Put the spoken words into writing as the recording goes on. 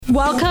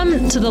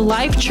Welcome to the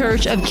Life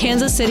Church of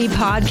Kansas City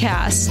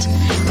podcast.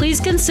 Please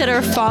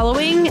consider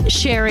following,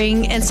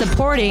 sharing, and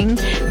supporting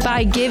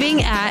by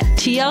giving at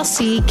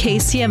tlckcmo.com.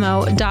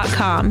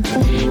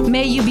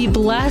 May you be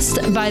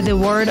blessed by the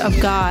word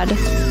of God.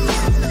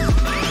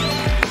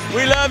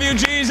 We love you,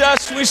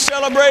 Jesus. We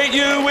celebrate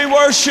you. We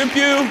worship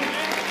you.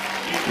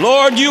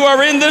 Lord, you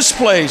are in this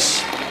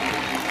place.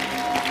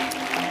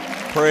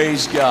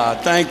 Praise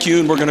God. Thank you.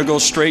 And we're going to go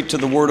straight to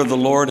the word of the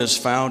Lord as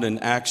found in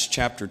Acts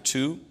chapter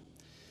 2.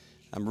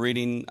 I'm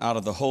reading out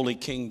of the Holy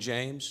King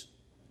James.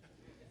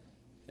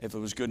 If it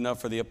was good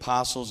enough for the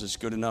apostles, it's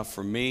good enough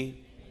for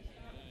me.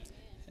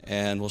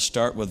 And we'll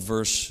start with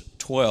verse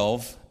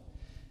 12.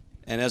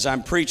 And as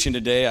I'm preaching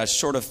today, I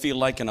sort of feel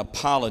like an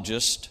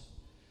apologist,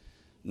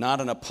 not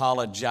an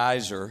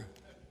apologizer,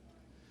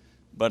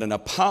 but an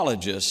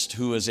apologist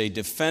who is a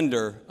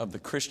defender of the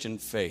Christian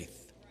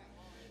faith.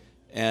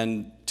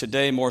 And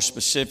today, more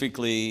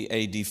specifically,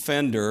 a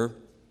defender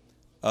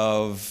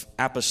of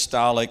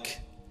apostolic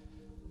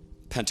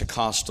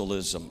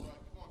Pentecostalism.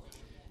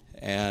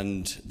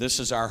 And this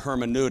is our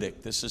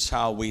hermeneutic. This is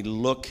how we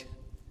look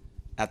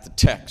at the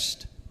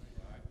text.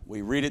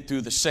 We read it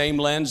through the same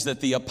lens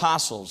that the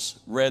apostles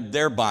read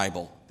their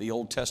Bible, the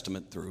Old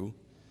Testament, through,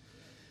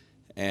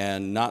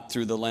 and not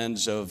through the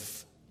lens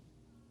of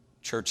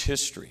church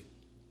history,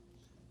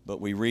 but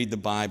we read the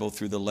Bible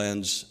through the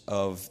lens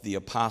of the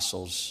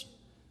apostles,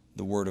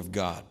 the Word of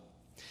God.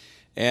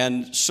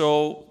 And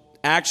so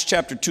Acts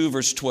chapter 2,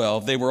 verse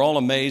 12, they were all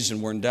amazed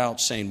and were in doubt,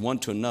 saying one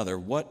to another,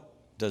 "What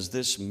does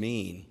this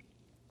mean?"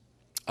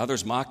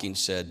 Others mocking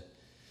said,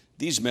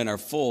 "These men are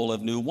full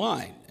of new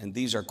wine." And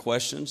these are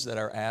questions that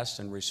are asked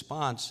in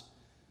response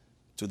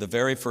to the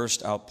very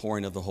first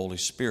outpouring of the Holy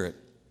Spirit.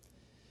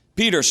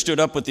 Peter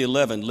stood up with the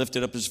 11,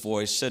 lifted up his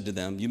voice, said to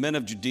them, "You men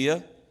of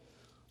Judea,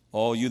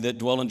 all you that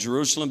dwell in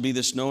Jerusalem, be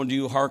this known to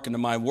you, hearken to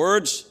my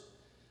words.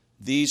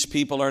 These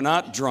people are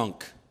not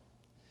drunk,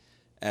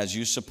 as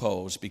you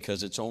suppose,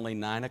 because it's only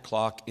 9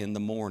 o'clock in the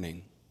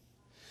morning.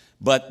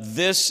 But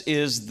this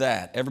is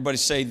that." Everybody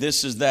say,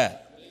 "This is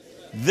that."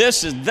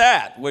 This is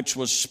that which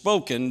was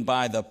spoken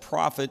by the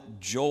prophet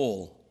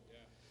Joel.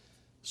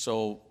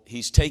 So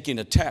he's taking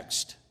a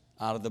text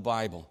out of the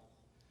Bible.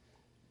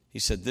 He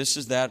said, "This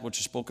is that which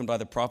is spoken by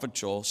the prophet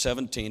Joel."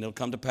 17, "It'll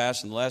come to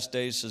pass in the last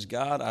days, says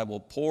God, I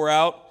will pour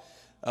out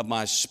of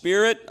my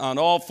spirit on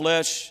all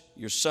flesh.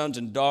 Your sons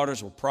and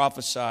daughters will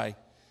prophesy.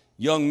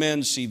 Young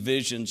men see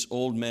visions,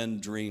 old men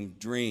dream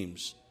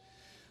dreams.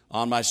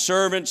 On my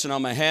servants and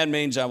on my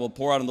handmaids I will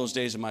pour out in those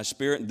days of my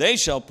spirit, and they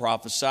shall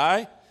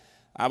prophesy.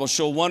 I will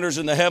show wonders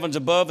in the heavens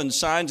above and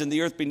signs in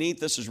the earth beneath."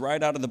 This is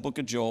right out of the book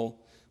of Joel.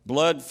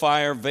 "Blood,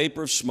 fire,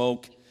 vapor of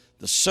smoke.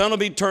 The sun will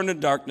be turned to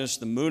darkness,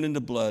 the moon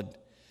into blood,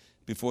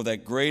 before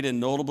that great and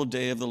notable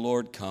day of the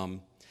Lord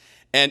come.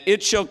 And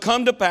it shall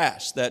come to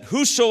pass that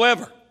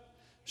whosoever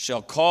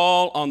shall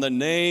call on the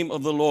name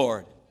of the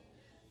Lord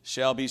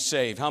shall be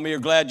saved." How many are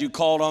glad you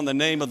called on the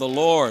name of the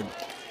Lord?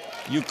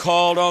 You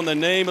called on the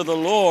name of the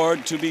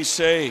Lord to be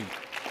saved.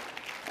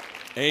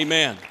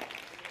 Amen.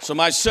 So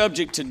my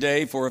subject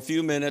today, for a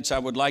few minutes, I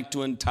would like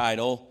to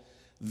entitle,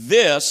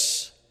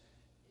 "This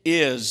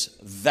is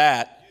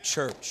That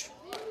Church."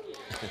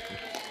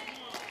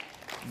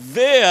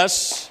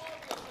 This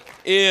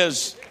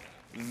is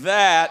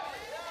that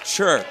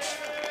church.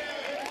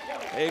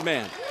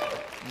 Amen.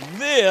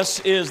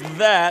 This is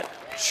that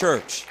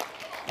church.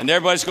 And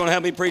everybody's going to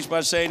help me preach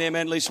by saying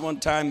amen at least one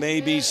time.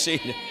 May be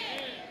seated.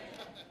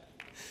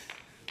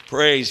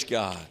 Praise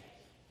God.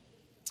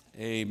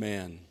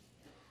 Amen.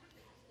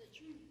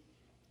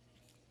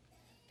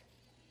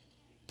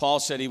 Paul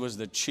said he was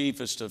the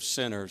chiefest of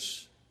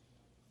sinners.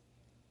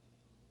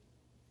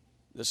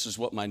 This is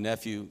what my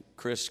nephew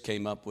Chris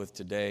came up with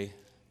today.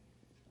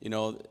 You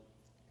know,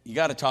 you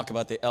got to talk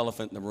about the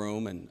elephant in the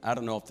room, and I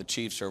don't know if the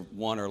Chiefs are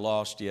won or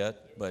lost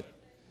yet, but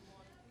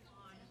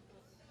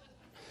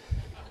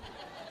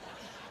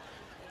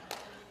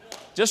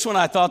just when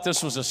I thought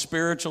this was a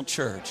spiritual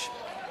church.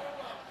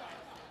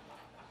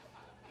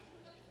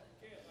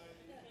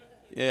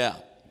 Yeah.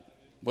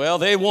 Well,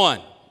 they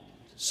won.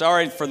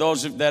 Sorry for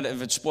those that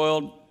if it's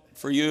spoiled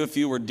for you if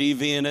you were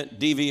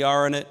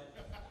DVRing it.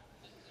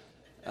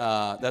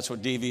 That's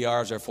what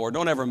DVRs are for.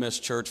 Don't ever miss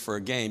church for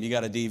a game. You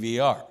got a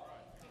DVR.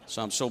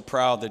 So I'm so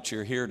proud that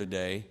you're here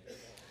today.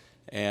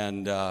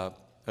 And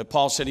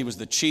Paul said he was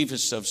the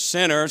chiefest of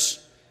sinners.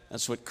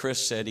 That's what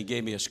Chris said. He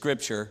gave me a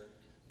scripture.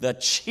 The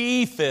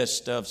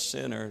chiefest of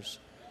sinners.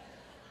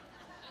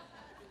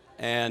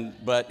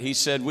 But he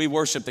said, we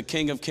worship the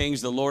King of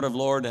Kings, the Lord of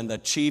Lords, and the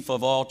chief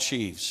of all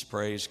chiefs.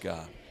 Praise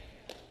God.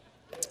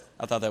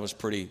 I thought that was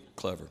pretty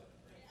clever.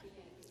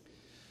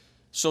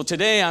 So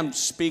today I'm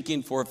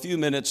speaking for a few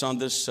minutes on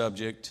this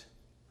subject.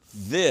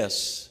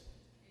 This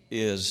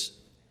is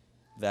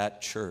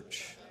that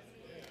church.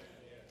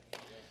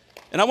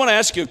 And I want to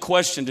ask you a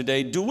question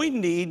today. Do we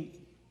need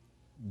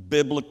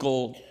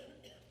biblical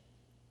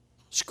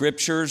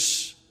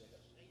scriptures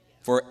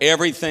for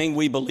everything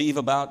we believe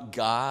about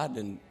God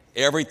and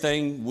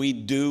everything we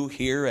do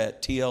here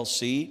at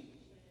TLC?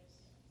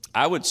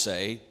 I would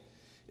say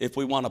if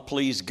we want to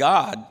please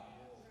God,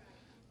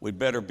 we'd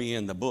better be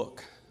in the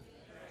book.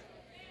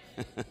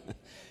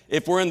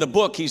 If we're in the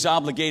book, He's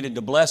obligated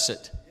to bless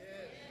it.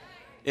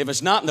 If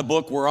it's not in the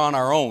book, we're on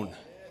our own.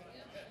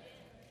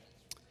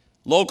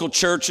 Local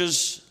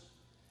churches,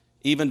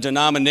 even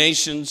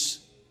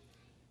denominations,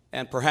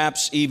 and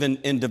perhaps even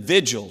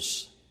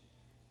individuals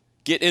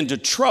get into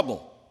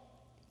trouble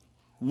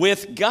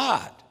with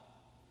God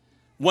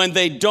when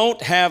they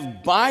don't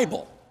have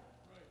Bible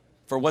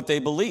for what they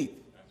believe.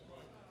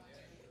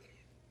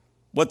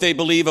 What they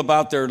believe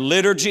about their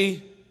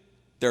liturgy,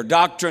 their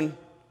doctrine,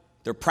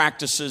 their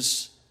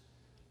practices,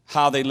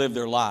 how they live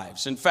their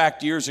lives. In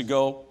fact, years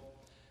ago,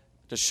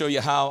 to show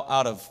you how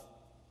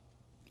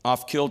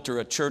off kilter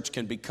a church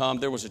can become,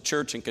 there was a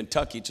church in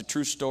Kentucky. It's a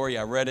true story.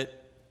 I read it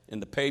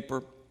in the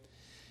paper,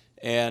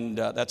 and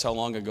that's how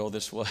long ago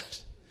this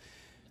was.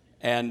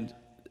 And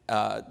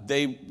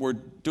they were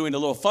doing a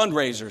little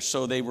fundraiser,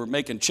 so they were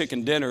making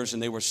chicken dinners,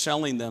 and they were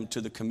selling them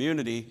to the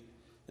community,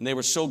 and they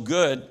were so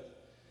good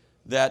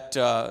that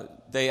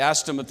they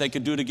asked them if they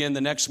could do it again the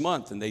next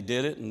month, and they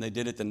did it, and they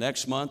did it the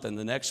next month, and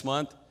the next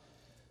month.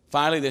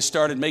 Finally, they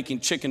started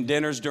making chicken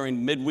dinners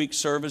during midweek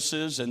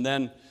services, and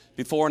then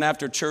before and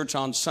after church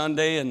on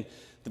Sunday, and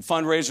the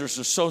fundraisers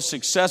were so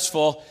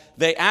successful,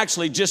 they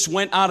actually just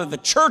went out of the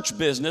church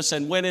business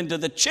and went into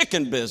the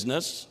chicken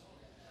business,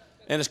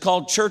 and it's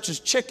called Church's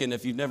Chicken,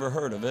 if you've never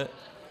heard of it.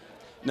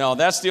 No,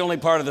 that's the only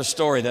part of the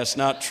story that's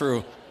not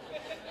true.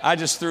 I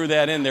just threw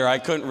that in there. I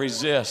couldn't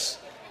resist.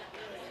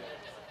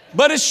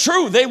 But it's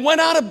true. They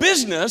went out of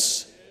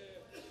business.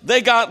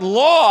 They got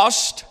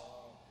lost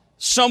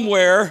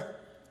somewhere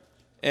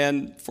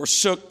and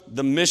forsook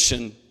the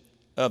mission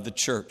of the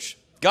church.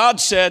 God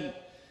said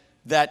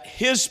that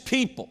His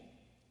people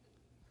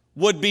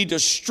would be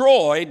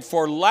destroyed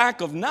for lack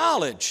of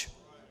knowledge.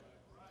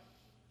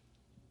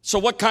 So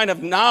what kind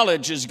of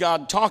knowledge is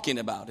God talking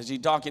about? Is He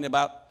talking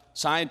about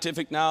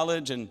scientific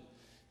knowledge and,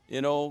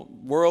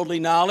 worldly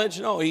knowledge?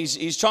 No,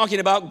 He's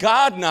talking about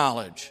God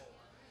knowledge.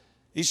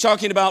 He's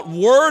talking about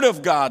Word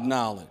of God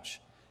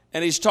knowledge.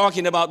 And He's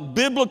talking about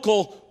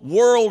biblical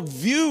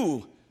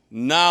worldview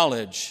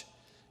knowledge.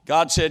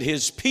 God said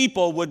His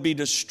people would be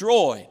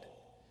destroyed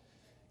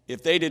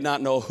if they did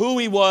not know who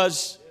He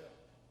was,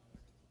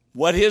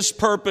 what His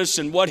purpose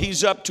and what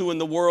He's up to in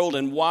the world,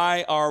 and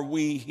why are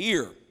we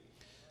here.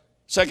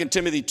 2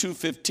 Timothy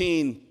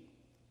 2:15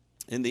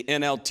 in the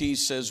NLT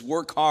says,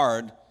 work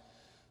hard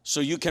so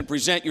you can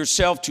present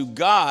yourself to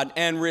God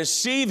and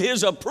receive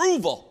His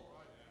approval.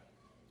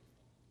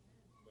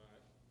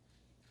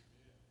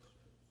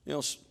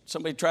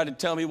 Somebody tried to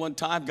tell me one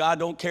time, God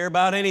don't care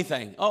about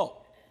anything.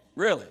 Oh,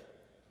 really?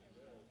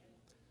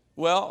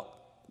 Well,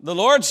 the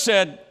Lord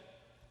said,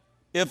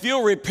 if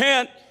you'll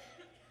repent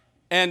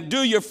and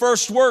do your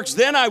first works,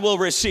 then I will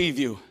receive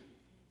you.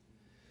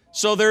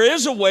 So there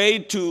is a way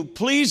to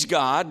please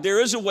God.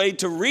 There is a way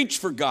to reach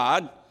for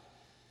God.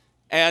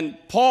 And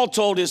Paul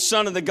told his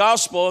son in the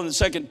gospel in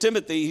 2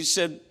 Timothy, he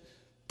said,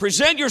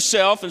 present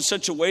yourself in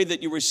such a way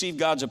that you receive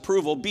God's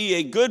approval. Be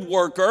a good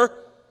worker,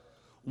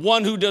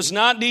 one who does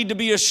not need to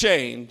be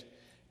ashamed,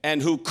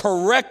 and who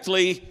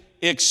correctly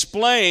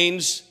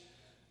explains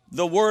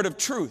the word of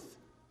truth.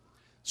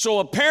 So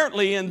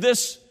apparently in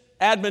this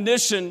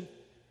admonition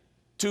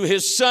to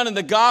his son in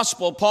the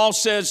gospel, Paul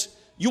says,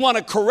 you want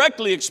to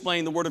correctly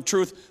explain the word of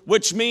truth,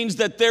 which means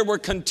that there were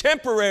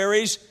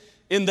contemporaries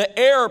in the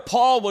air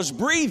Paul was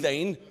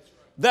breathing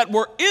that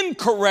were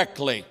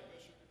incorrectly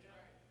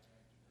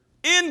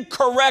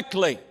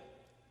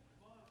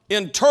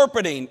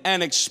interpreting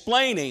and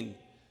explaining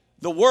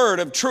the word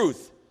of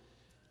truth.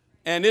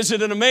 And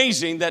isn't it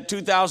amazing that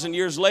 2,000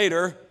 years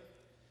later,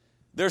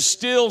 there's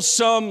still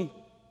some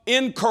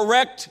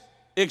incorrect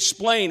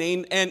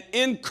explaining and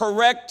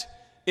incorrect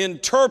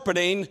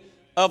interpreting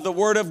of the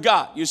Word of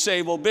God. You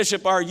say, well,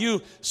 Bishop, are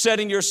you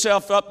setting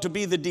yourself up to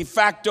be the de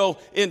facto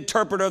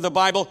interpreter of the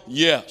Bible?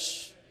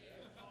 Yes.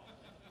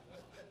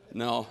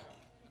 No,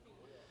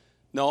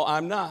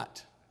 I'm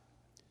not.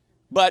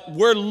 But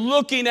we're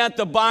looking at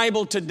the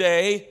Bible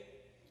today.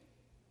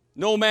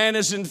 No man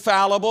is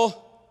infallible.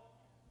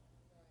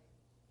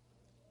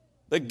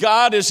 But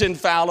God is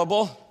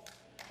infallible.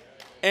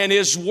 And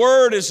His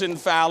Word is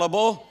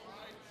infallible.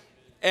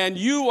 And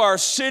you are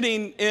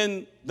sitting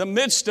in the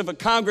midst of a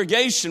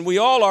congregation, we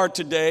all are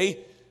today.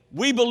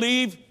 We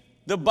believe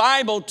the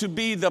Bible to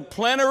be the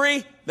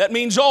plenary, that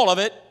means all of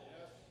it,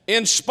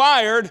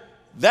 inspired,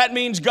 that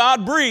means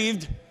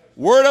God-breathed,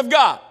 Word of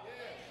God.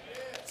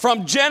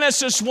 From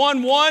Genesis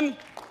 1:1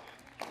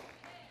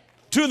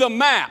 to the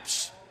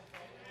maps.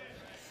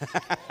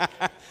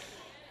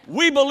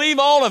 We believe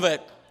all of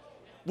it.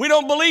 We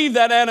don't believe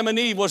that Adam and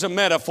Eve was a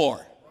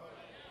metaphor.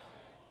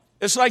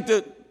 It's like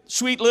the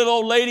sweet little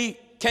old lady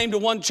came to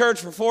one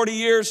church for 40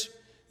 years,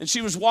 and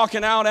she was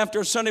walking out after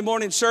a Sunday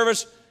morning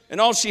service,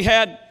 and all she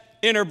had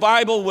in her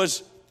Bible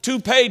was 2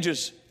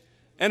 pages.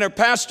 And her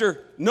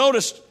pastor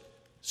noticed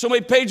so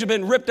many pages had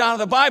been ripped out of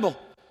the Bible.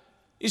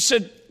 He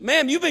said,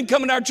 ma'am, you've been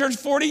coming to our church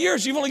 40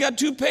 years. You've only got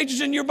 2 pages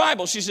in your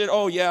Bible. She said,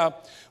 oh, yeah.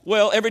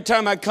 Well, every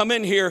time I come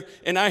in here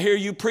and I hear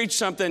you preach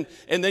something,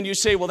 and then you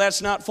say, well,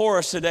 that's not for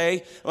us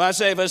today. Well, I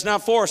say, if it's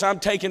not for us, I'm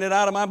taking it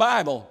out of my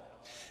Bible.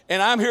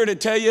 And I'm here to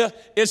tell you,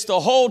 it's the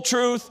whole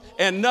truth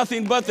and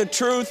nothing but the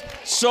truth.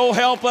 So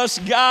help us,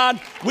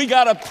 God. We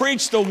got to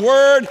preach the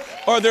word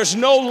or there's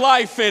no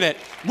life in it.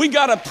 We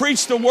got to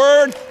preach the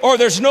word or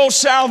there's no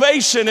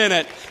salvation in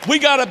it. We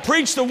got to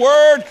preach the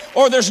word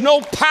or there's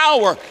no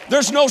power.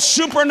 There's no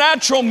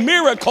supernatural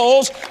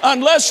miracles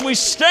unless we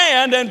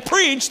stand and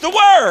preach the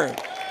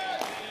word.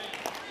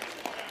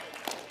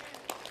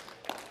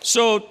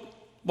 So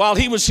while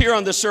he was here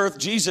on this earth,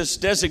 Jesus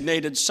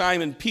designated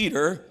Simon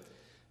Peter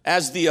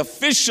as the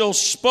official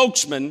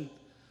spokesman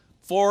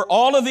for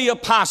all of the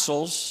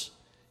apostles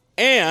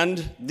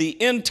and the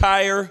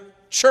entire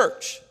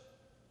church.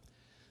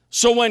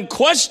 So when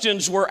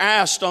questions were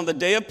asked on the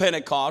day of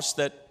Pentecost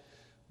that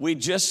we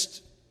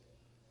just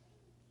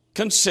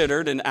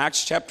considered in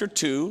Acts chapter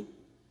 2,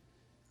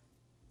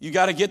 you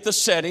got to get the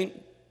setting.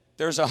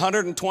 There's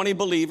 120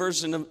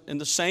 believers in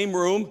the same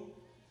room.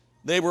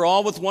 They were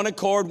all with one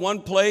accord,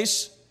 one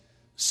place.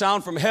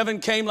 Sound from heaven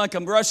came like a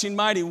rushing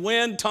mighty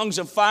wind. Tongues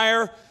of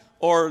fire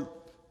or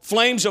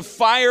flames of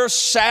fire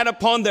sat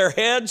upon their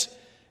heads,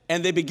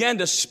 and they began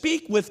to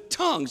speak with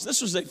tongues.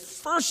 This was the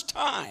first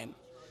time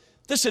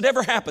this had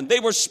ever happened. They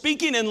were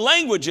speaking in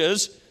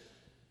languages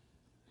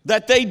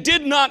that they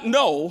did not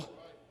know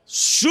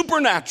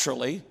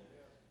supernaturally,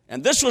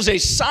 and this was a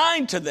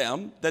sign to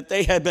them that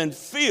they had been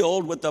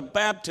filled with the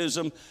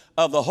baptism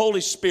of the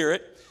Holy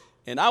Spirit.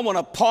 And I want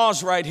to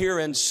pause right here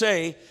and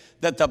say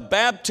that the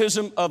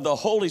baptism of the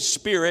Holy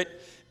Spirit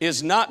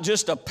is not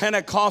just a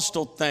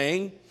Pentecostal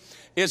thing.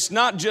 It's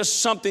not just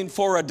something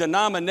for a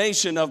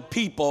denomination of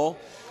people.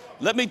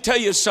 Let me tell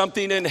you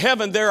something. In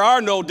heaven, there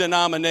are no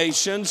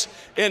denominations.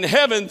 In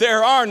heaven,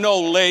 there are no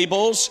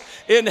labels.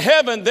 In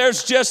heaven,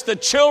 there's just the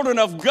children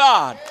of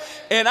God.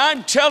 And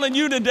I'm telling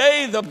you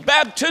today, the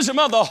baptism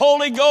of the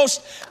Holy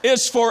Ghost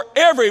is for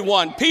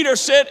everyone. Peter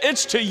said,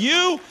 it's to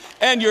you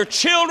and your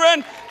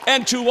children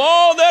and to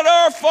all that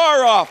are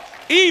far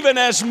off, even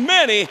as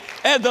many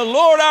as the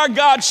Lord our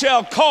God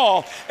shall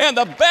call. And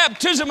the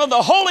baptism of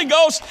the Holy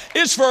Ghost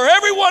is for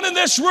everyone in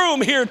this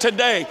room here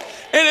today.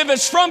 And if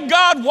it's from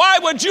God, why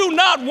would you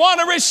not want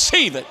to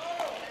receive it?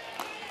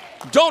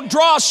 Don't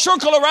draw a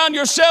circle around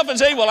yourself and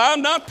say, well,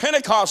 I'm not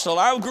Pentecostal.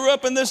 I grew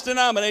up in this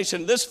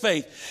denomination, this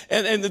faith,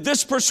 and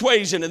this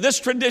persuasion, and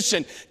this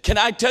tradition. Can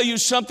I tell you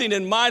something?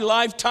 In my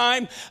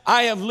lifetime,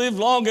 I have lived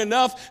long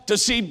enough to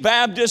see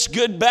Baptists,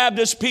 good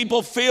Baptist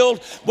people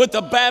filled with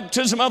the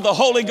baptism of the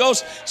Holy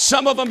Ghost.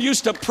 Some of them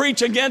used to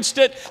preach against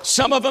it.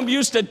 Some of them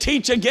used to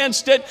teach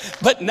against it.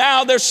 But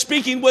now they're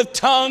speaking with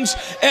tongues,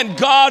 and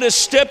God is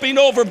stepping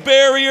over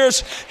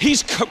barriers.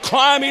 He's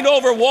climbing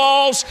over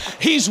walls.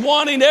 He's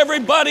wanting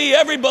everybody,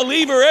 every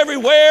believer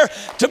everywhere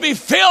to be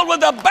filled with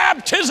the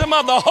baptism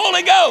of the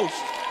Holy Ghost.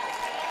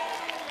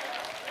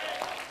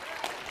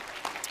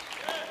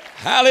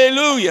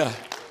 Hallelujah.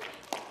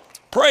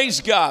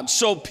 Praise God.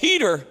 So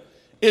Peter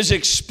is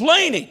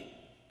explaining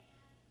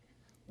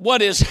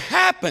what has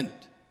happened,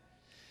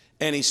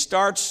 and he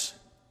starts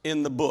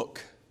in the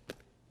book,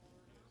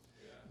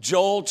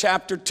 Joel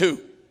chapter 2.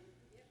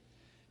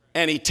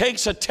 And he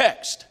takes a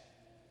text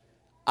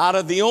out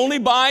of the only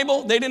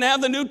Bible. They didn't have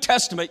the New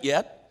Testament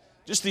yet.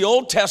 Just the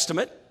Old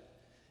Testament,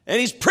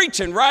 and he's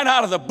preaching right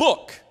out of the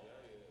book.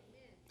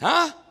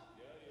 Huh?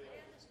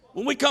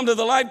 When we come to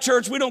the Life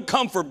Church, we don't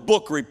come for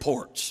book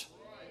reports.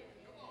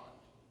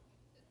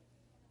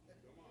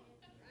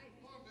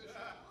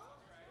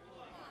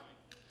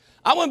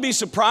 I wouldn't be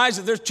surprised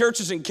if there's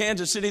churches in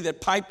Kansas City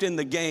that piped in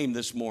the game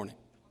this morning.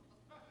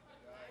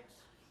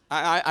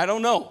 I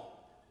don't know.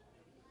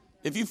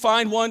 If you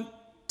find one,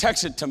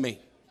 text it to me.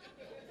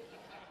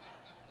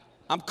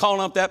 I'm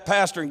calling up that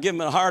pastor and giving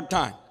him a hard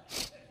time.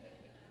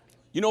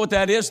 You know what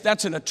that is?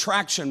 That's an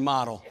attraction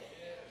model.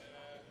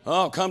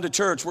 Oh, come to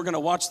church. We're going to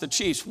watch the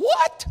Chiefs.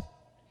 What?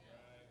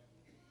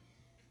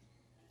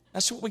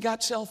 That's what we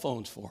got cell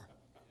phones for.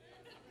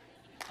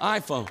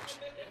 iPhones.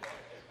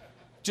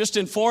 Just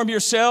inform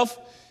yourself.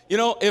 You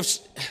know,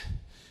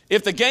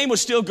 if the game was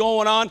still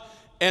going on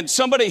and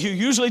somebody who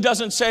usually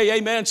doesn't say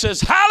amen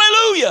says,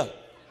 hallelujah.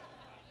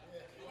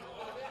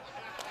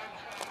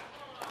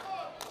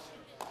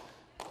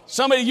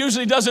 Somebody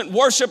usually doesn't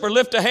worship or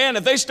lift a hand.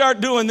 If they start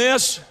doing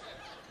this,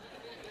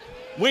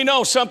 we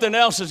know something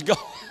else is going.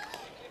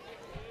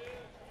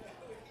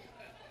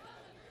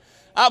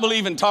 I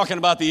believe in talking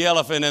about the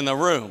elephant in the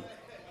room.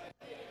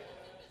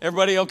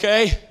 Everybody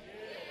okay?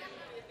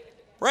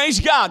 Praise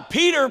God.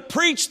 Peter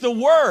preached the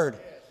word.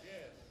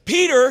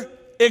 Peter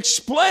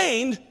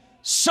explained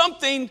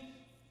something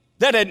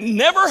that had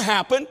never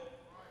happened.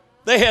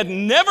 They had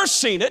never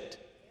seen it.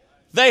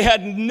 They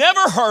had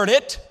never heard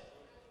it.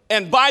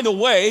 And by the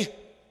way,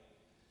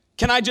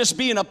 can I just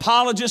be an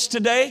apologist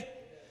today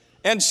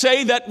and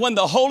say that when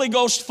the Holy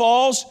Ghost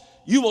falls,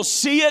 you will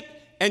see it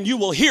and you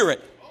will hear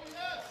it.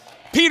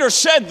 Peter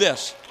said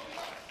this.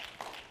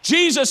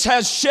 Jesus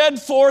has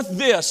shed forth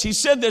this. He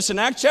said this in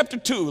Acts chapter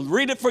 2.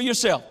 Read it for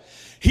yourself.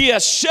 He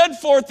has shed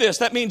forth this.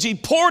 That means he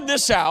poured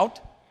this out,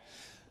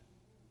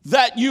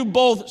 that you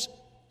both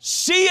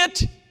see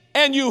it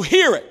and you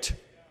hear it.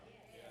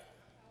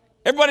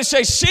 Everybody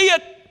say, see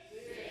it,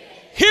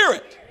 hear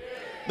it.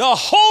 The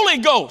Holy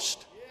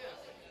Ghost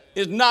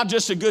is not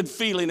just a good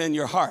feeling in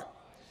your heart.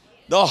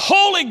 The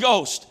Holy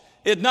Ghost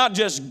is not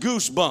just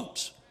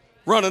goosebumps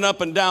running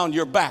up and down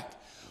your back.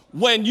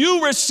 When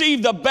you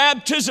receive the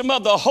baptism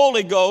of the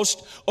Holy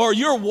Ghost, or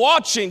you're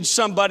watching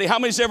somebody, how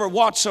many's ever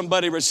watched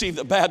somebody receive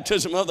the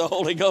baptism of the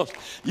Holy Ghost?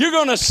 You're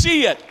going to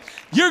see it.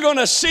 You're going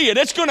to see it.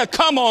 It's going to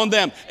come on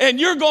them, and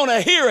you're going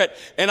to hear it.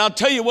 And I'll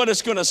tell you what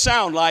it's going to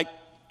sound like.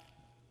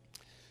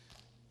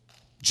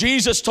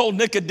 Jesus told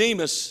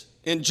Nicodemus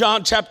in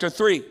John chapter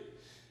 3,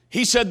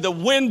 he said, the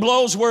wind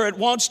blows where it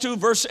wants to,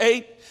 verse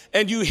 8,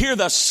 and you hear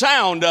the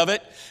sound of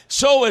it.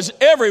 So is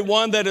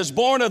everyone that is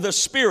born of the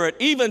Spirit.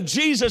 Even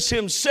Jesus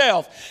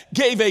himself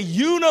gave a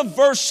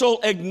universal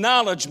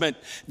acknowledgement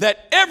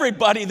that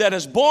everybody that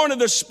is born of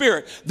the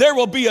Spirit, there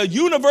will be a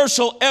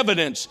universal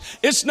evidence.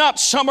 It's not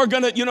some are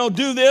going to,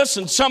 do this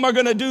and some are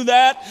going to do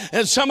that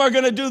and some are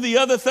going to do the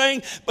other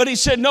thing. But he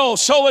said, no,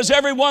 so is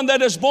everyone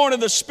that is born of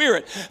the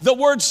Spirit. The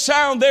word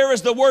sound there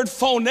is the word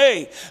phone,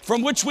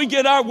 from which we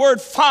get our word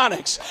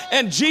phonics.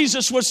 And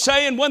Jesus was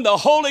saying when the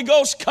Holy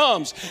Ghost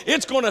comes,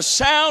 it's going to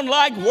sound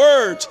like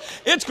words.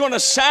 It's going to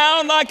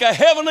sound like a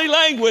heavenly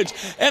language.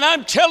 And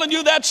I'm telling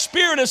you, that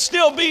Spirit is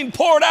still being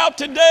poured out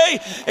today.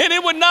 And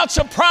it would not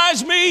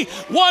surprise me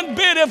one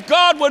bit if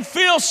God would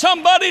fill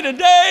somebody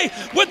today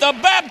with the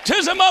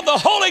baptism of the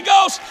Holy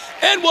Ghost,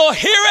 and we'll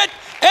hear it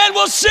and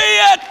we'll see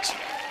it.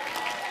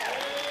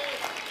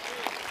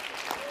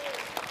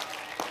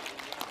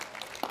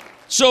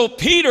 So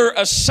Peter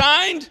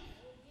assigned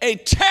a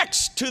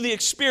text to the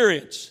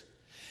experience.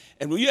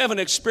 And when you have an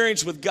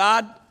experience with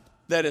God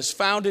that is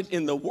founded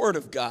in the Word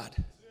of God,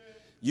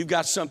 you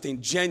got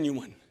something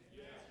genuine.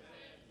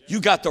 You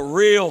got the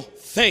real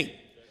thing.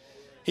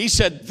 He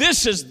said,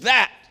 this is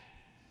that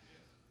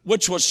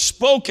which was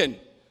spoken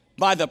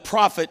by the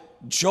prophet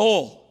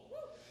Joel.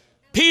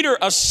 Peter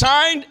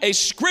assigned a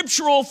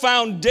scriptural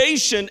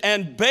foundation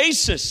and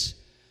basis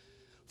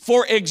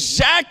for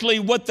exactly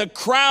what the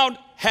crowd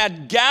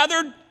had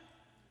gathered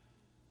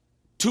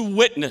to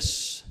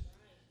witness.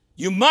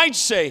 You might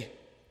say,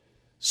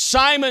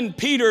 Simon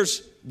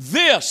Peter's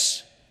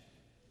this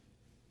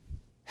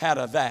had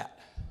a that.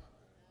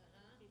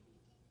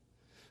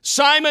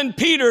 Simon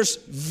Peter's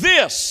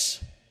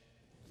this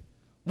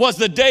was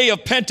the day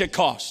of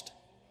Pentecost.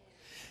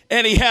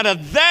 And he had a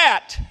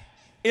that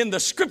in the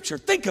scripture.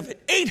 Think of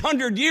it.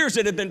 800 years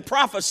it had been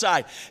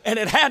prophesied and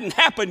it hadn't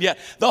happened yet.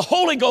 The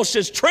Holy Ghost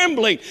is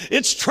trembling.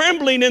 It's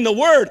trembling in the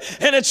word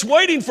and it's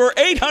waiting for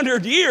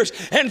 800 years.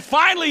 And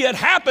finally it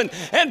happened.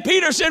 And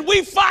Peter said,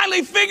 we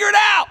finally figured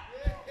out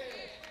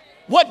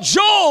what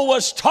Joel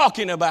was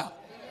talking about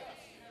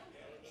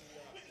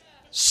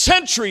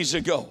centuries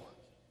ago.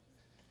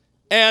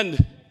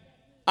 And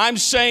I'm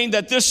saying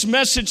that this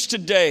message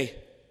today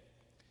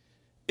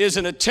is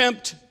an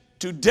attempt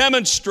to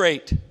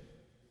demonstrate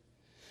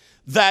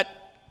that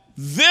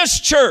this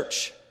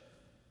church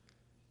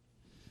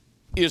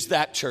is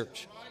that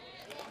church.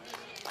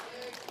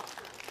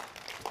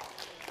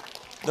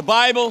 The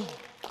Bible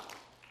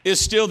is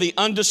still the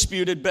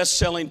undisputed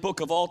best-selling book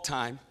of all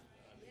time,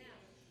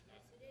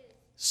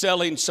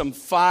 selling some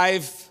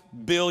 5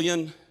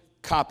 billion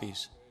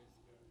copies.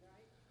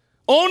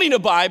 Owning a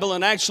Bible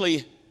and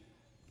actually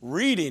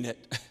reading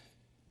it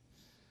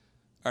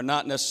are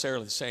not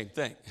necessarily the same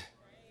thing,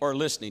 or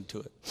listening to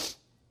it.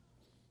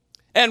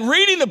 And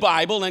reading the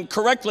Bible and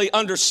correctly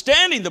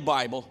understanding the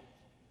Bible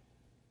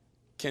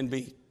can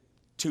be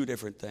two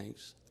different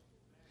things.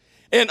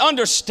 And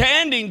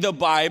understanding the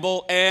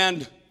Bible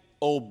and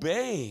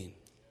obeying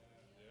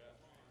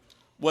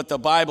what the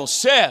Bible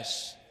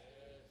says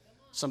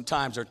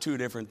sometimes are two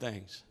different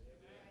things.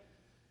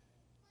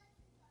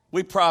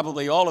 We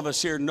probably, all of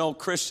us here, know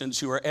Christians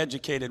who are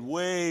educated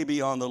way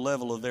beyond the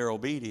level of their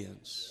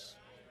obedience.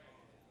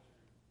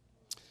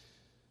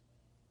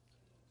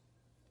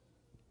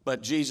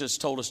 But Jesus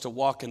told us to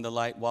walk in the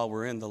light while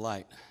we're in the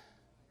light.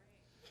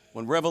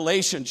 When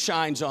revelation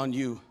shines on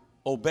you,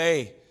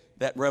 obey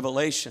that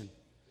revelation.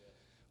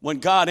 When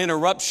God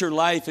interrupts your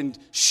life and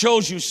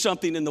shows you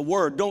something in the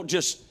Word, don't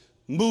just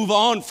move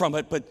on from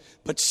it,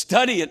 but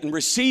study it and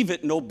receive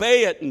it and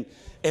obey it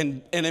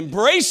and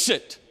embrace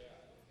it.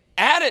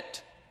 Add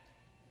it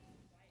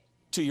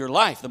to your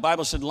life. The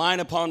Bible said line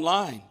upon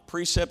line,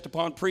 precept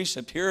upon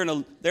precept, here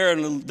and there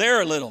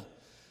a little.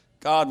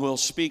 God will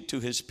speak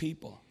to his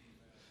people.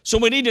 So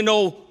we need to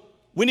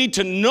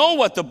know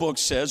what the book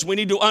says. We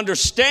need to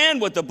understand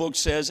what the book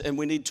says, and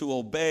we need to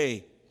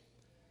obey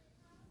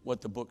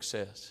what the book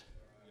says.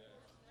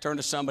 Turn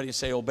to somebody and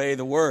say, obey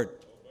the word.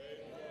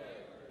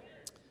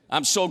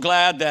 I'm so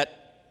glad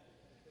that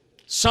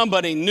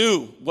somebody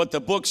knew what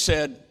the book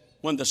said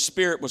when the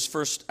Spirit was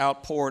first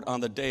outpoured on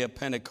the day of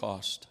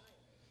Pentecost.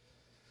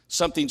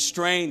 Something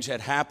strange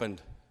had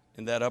happened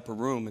in that upper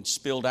room and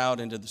spilled out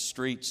into the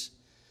streets.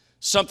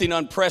 Something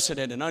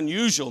unprecedented,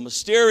 unusual,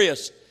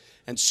 mysterious,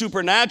 and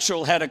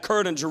supernatural had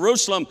occurred in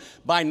Jerusalem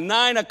by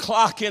 9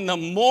 o'clock in the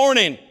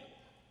morning.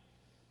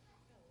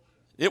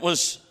 It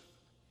was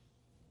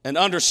an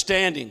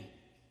understanding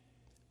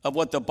of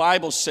what the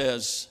Bible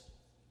says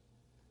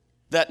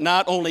that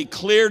not only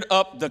cleared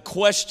up the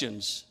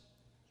questions,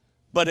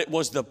 but it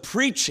was the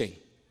preaching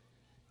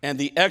and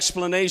the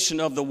explanation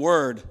of the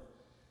word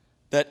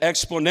that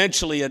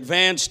exponentially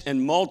advanced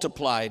and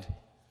multiplied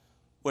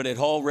what had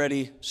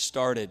already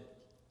started.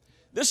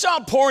 This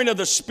outpouring of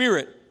the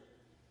Spirit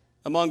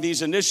among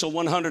these initial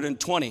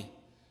 120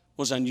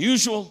 was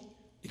unusual,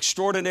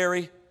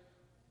 extraordinary,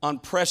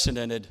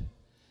 unprecedented,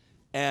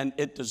 and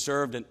it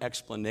deserved an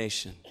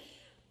explanation.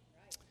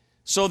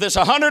 So this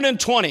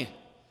 120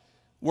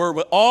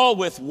 were all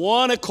with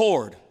one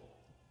accord.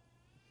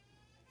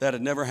 That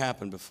had never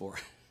happened before.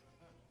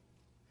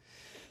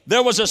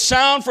 There was a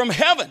sound from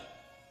heaven.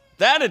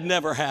 That had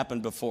never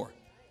happened before.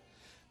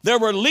 There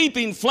were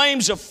leaping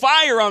flames of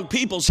fire on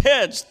people's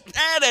heads.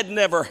 That had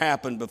never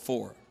happened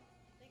before.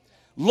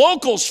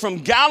 Locals from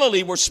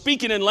Galilee were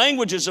speaking in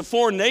languages of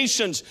foreign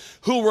nations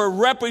who were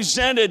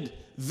represented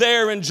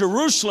there in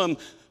Jerusalem,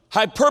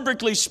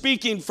 hyperbolically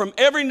speaking, from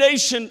every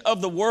nation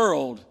of the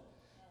world.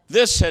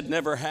 This had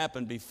never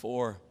happened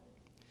before.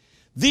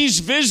 These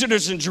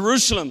visitors in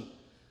Jerusalem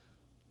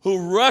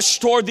who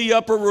rushed toward the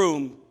upper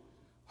room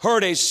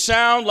heard a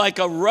sound like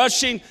a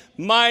rushing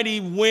mighty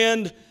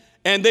wind,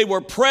 and they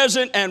were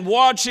present and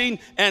watching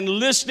and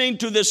listening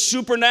to this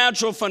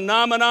supernatural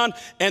phenomenon,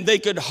 and they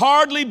could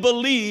hardly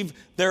believe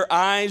their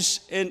eyes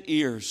and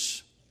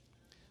ears.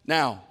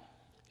 Now,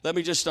 let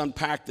me just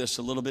unpack this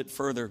a little bit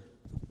further.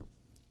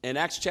 In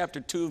Acts chapter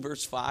 2,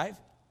 verse 5,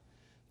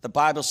 the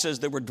Bible says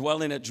there were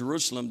dwelling at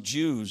Jerusalem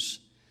Jews,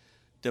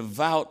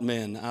 devout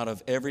men out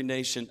of every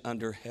nation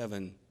under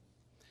heaven.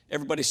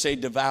 Everybody say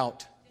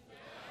devout.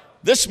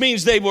 This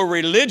means they were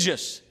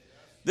religious.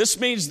 This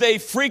means they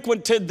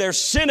frequented their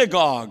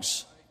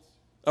synagogues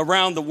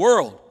around the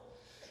world.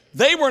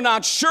 They were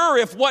not sure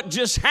if what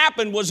just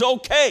happened was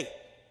okay.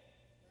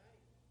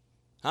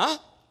 Huh?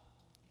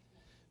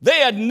 They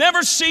had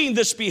never seen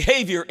this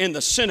behavior in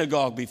the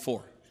synagogue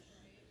before.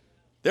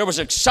 There was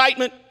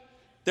excitement,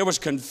 there was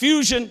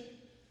confusion,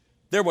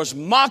 there was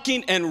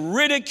mocking and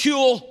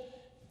ridicule,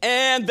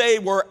 and they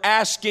were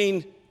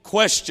asking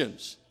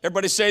questions.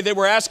 Everybody say they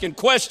were asking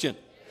questions.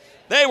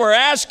 They were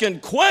asking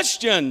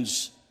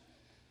questions.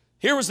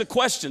 Here was the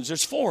questions.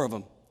 There's 4 of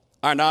them.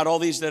 Are not all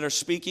these that are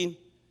speaking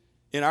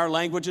in our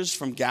languages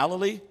from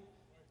Galilee?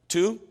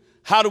 2,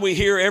 how do we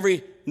hear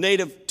every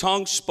native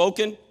tongue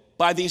spoken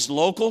by these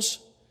locals?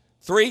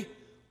 3,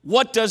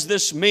 what does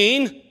this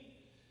mean?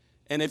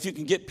 And if you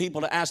can get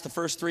people to ask the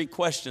first 3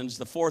 questions,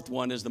 the 4th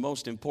one is the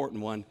most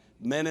important one.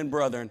 Men and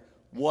brethren,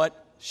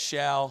 what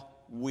shall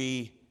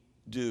we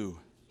do?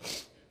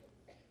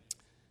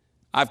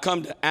 I've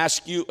come to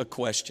ask you a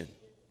question.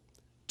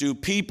 Do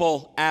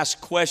people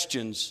ask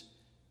questions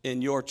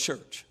in your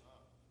church?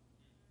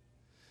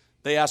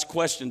 They ask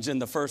questions in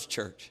the first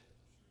church.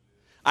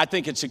 I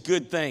think it's a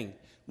good thing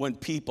when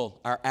people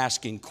are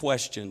asking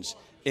questions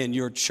in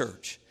your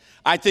church.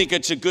 I think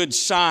it's a good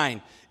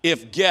sign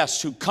if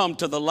guests who come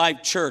to the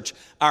Life Church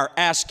are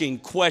asking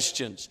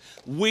questions.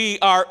 We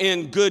are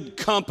in good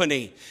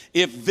company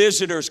if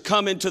visitors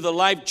come into the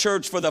Life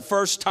Church for the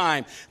first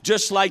time,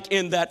 just like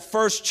in that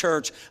first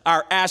church,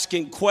 are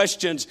asking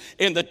questions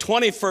in the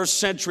 21st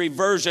century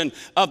version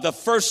of the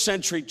first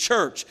century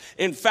church.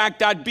 In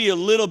fact, I'd be a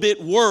little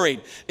bit worried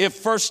if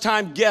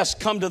first-time guests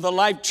come to the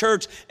Life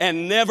Church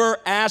and never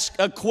ask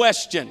a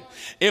question.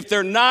 If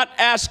they're not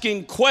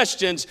asking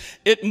questions,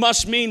 it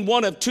must mean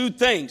one of 2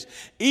 things.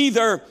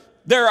 Either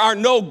there are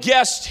no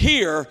guests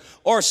here,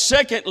 or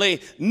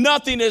secondly,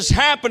 nothing is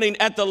happening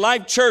at the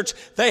Life Church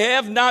they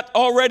have not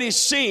already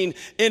seen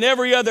in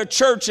every other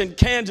church in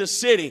Kansas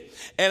City.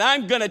 And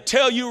I'm going to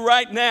tell you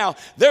right now,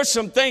 there's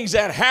some things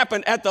that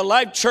happen at the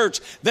Life Church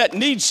that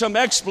need some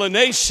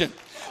explanation.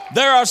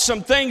 There are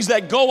some things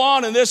that go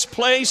on in this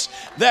place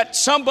that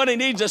somebody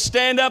needs to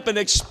stand up and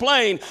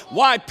explain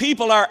why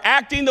people are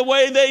acting the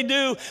way they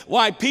do,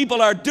 why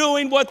people are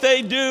doing what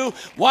they do,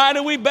 why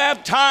do we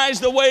baptize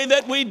the way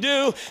that we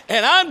do.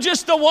 And I'm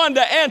just the one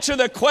to answer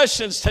the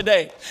questions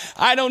today.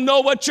 I don't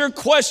know what your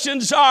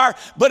questions are,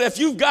 but if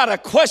you've got a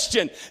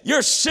question,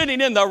 you're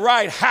sitting in the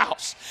right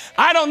house.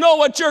 I don't know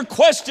what your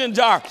questions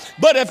are,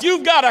 but if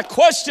you've got a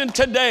question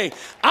today,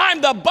 I'm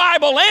the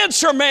Bible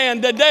answer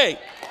man today.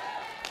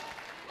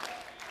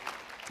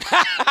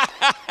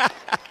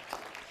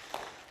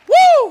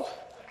 Woo!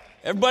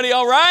 Everybody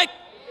all right?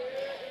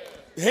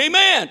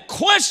 Amen.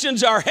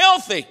 Questions are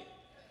healthy.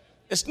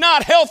 It's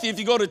not healthy if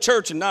you go to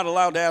church and not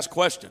allowed to ask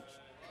questions.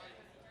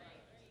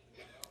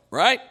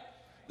 Right?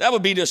 That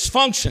would be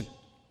dysfunction.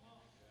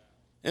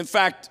 In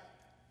fact,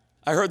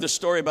 I heard the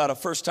story about a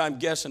first-time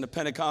guest in a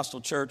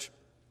Pentecostal church,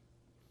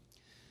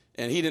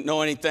 and he didn't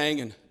know anything,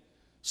 and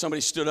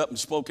somebody stood up and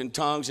spoke in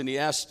tongues, and he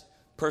asked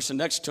the person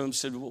next to him,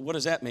 said, well, what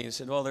does that mean? He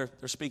said, well, they're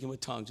speaking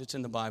with tongues. It's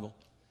in the Bible.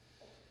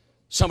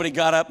 Somebody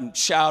got up and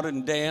shouted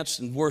and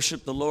danced and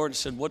worshiped the Lord and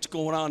said, what's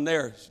going on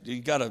there?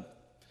 You got a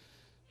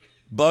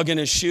bug in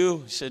his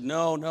shoe? He said,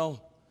 no,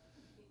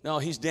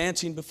 he's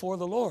dancing before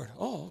the Lord.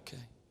 Oh, okay.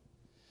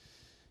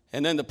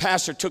 And then the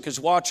pastor took his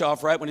watch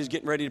off right when he's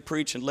getting ready to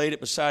preach and laid it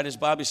beside his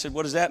Bible. He said,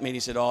 what does that mean? He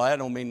said, oh, that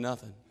don't mean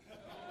nothing.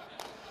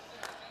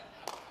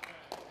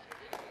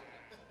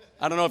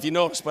 I don't know if you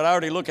noticed, but I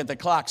already look at the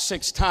clock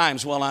 6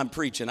 times while I'm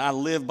preaching. I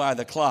live by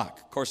the clock.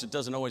 Of course, it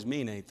doesn't always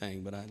mean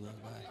anything, but I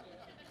live by it.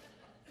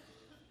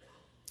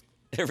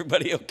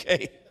 Everybody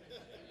okay?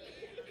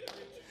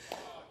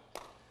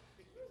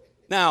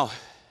 Now,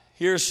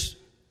 here's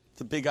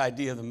the big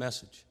idea of the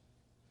message.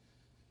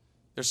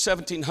 There's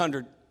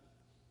 1,700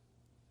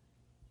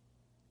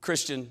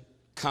 Christian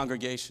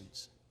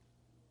congregations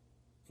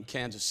in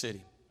Kansas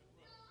City.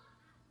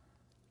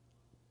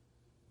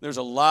 There's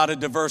a lot of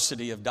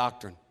diversity of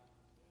doctrine.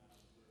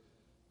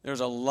 There's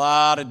a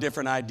lot of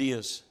different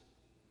ideas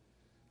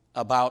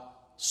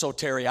about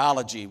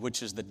soteriology,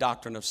 which is the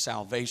doctrine of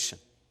salvation.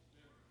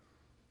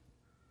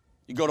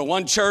 You go to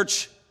one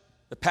church,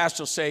 the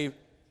pastor will say,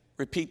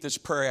 repeat this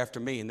prayer after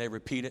me, and they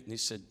repeat it, and he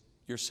said,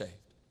 you're saved.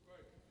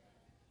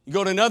 You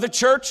go to another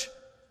church,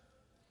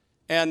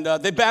 and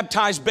they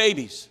baptize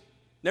babies.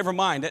 Never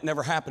mind, that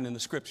never happened in the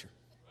Scripture.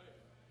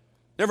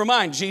 Never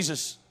mind,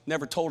 Jesus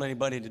never told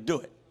anybody to do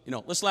it. You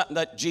know, let's not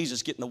let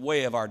Jesus get in the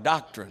way of our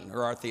doctrine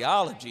or our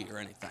theology or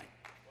anything.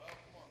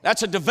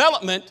 That's a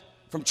development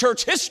from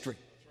church history.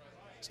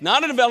 It's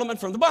not a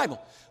development from the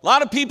Bible. A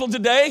lot of people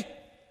today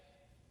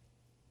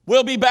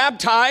will be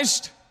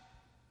baptized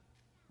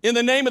in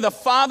the name of the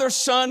Father,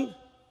 Son,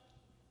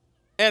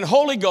 and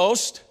Holy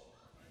Ghost,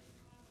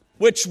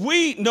 which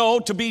we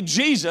know to be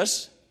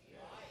Jesus.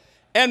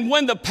 And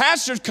when the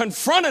pastor's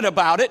confronted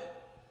about it,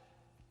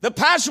 the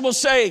pastor will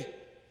say,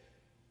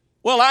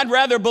 well, I'd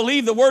rather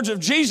believe the words of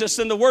Jesus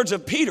than the words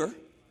of Peter.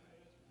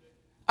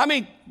 I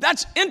mean,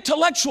 that's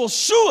intellectual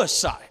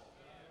suicide,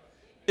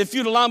 if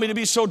you'd allow me to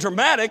be so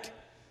dramatic,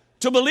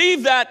 to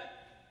believe that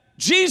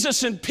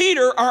Jesus and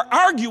Peter are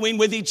arguing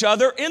with each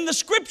other in the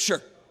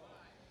Scripture.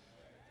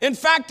 In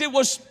fact, it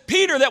was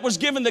Peter that was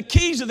given the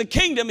keys of the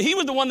kingdom. He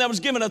was the one that was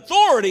given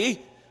authority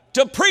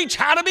to preach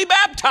how to be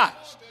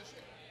baptized.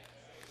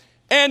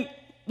 And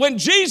when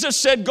Jesus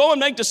said, go and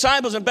make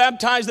disciples and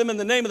baptize them in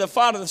the name of the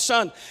Father, the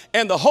Son,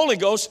 and the Holy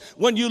Ghost,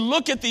 when you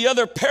look at the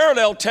other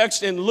parallel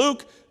texts in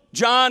Luke,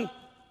 John,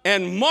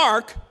 and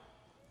Mark,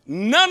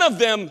 none of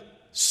them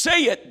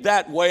say it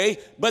that way,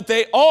 but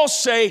they all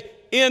say,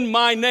 in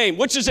my name,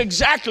 which is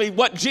exactly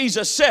what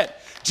Jesus said.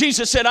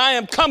 Jesus said, I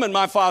am come in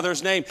my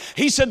Father's name.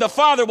 He said, the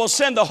Father will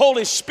send the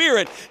Holy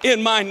Spirit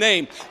in my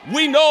name.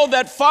 We know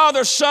that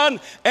Father, Son,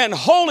 and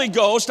Holy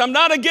Ghost, I'm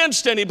not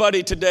against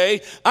anybody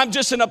today. I'm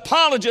just an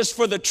apologist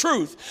for the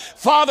truth.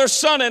 Father,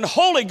 Son, and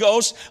Holy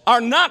Ghost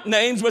are not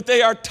names, but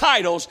they are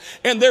titles,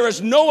 and there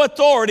is no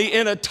authority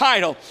in a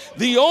title.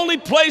 The only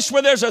place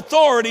where there's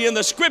authority in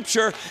the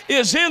Scripture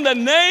is in the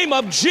name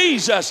of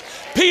Jesus.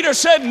 Peter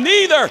said,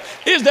 neither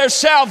is there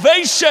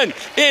salvation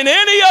in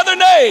any other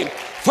name,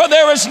 for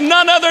there is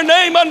none other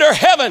name under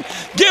heaven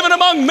given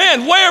among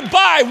men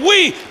whereby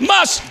we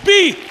must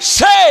be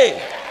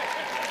saved.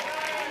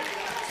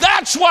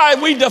 That's why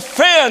we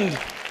defend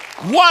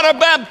water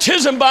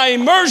baptism by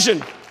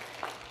immersion.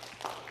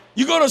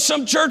 You go to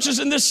some churches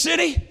in this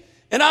city,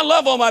 and I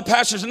love all my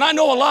pastors, and I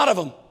know a lot of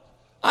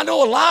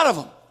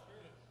them.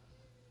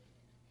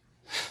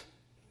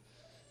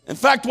 In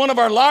fact, one of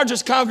our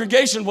largest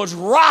congregations was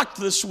rocked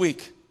this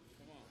week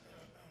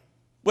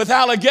with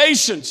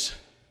allegations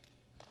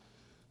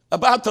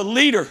about the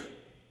leader.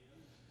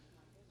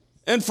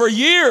 And for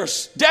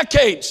years,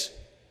 decades,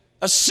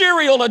 a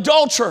serial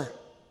adulterer.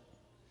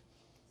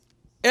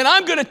 And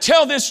I'm going to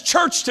tell this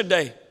church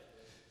today,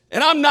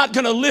 and I'm not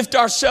going to lift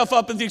ourselves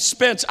up at the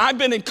expense. I've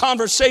been in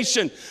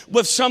conversation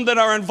with some that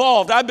are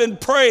involved. I've been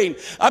praying.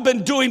 I've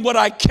been doing what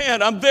I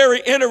can. I'm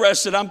very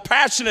interested. I'm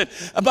passionate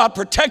about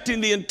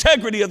protecting the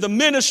integrity of the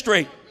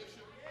ministry.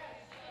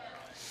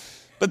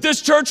 But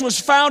this church was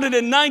founded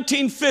in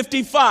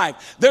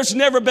 1955. There's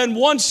never been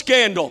one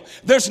scandal.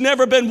 There's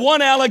never been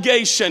one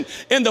allegation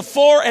in the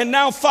 4 and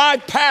now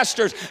 5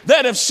 pastors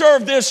that have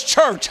served this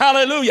church.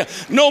 Hallelujah.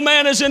 No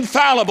man is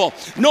infallible.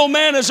 No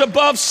man is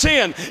above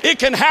sin. It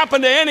can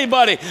happen to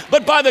anybody.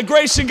 But by the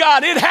grace of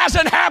God, it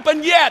hasn't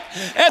happened yet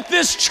at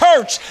this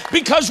church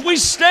because we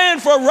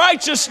stand for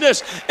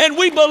righteousness and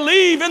we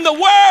believe in the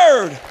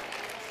Word.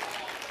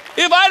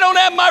 If I don't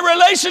have my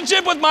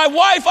relationship with my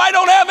wife, I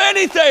don't have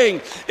anything.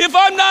 If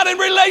I'm not in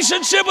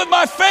relationship with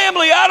my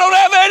family, I don't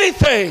have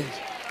anything.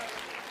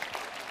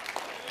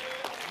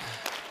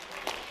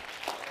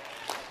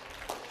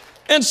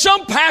 And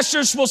some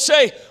pastors will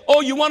say,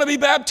 oh, you want to be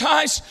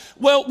baptized?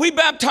 Well, we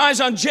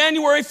baptize on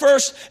January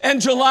 1st and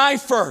July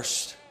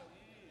 1st.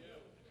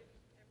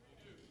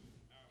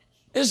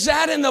 Is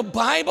that in the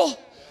Bible?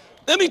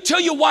 Let me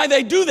tell you why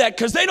they do that,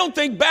 because they don't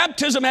think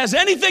baptism has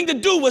anything to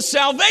do with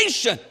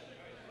salvation.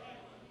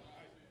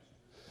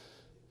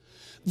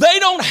 They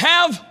don't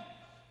have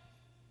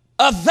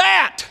a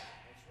that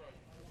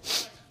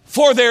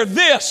for their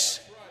this.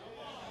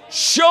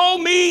 Show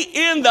me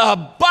in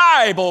the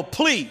Bible,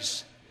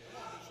 please,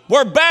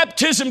 where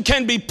baptism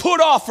can be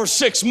put off for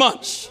 6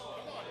 months.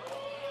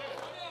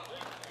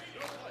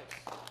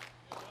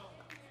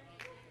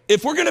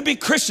 If we're going to be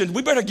Christians,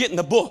 we better get in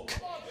the book.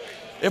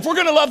 If we're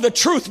going to love the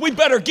truth, we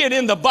better get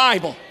in the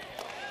Bible.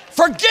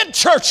 Forget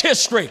church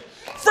history.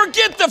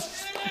 Forget the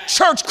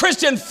church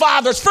Christian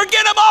fathers.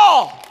 Forget them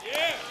all.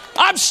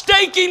 I'm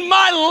staking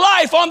my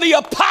life on the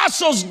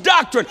apostles'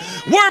 doctrine.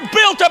 We're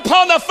built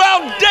upon the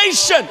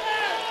foundation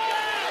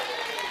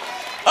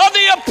of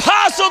the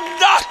apostle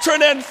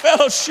doctrine and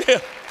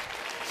fellowship.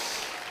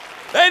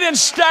 They didn't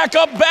stack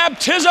up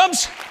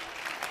baptisms.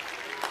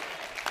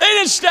 They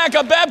didn't stack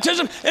up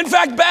baptism. In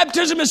fact,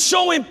 baptism is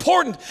so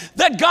important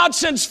that God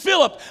sends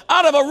Philip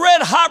out of a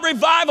red-hot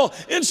revival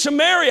in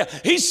Samaria.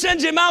 He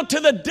sends him out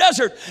to the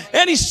desert,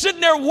 and he's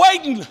sitting there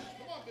waiting.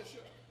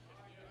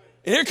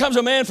 And here comes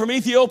a man from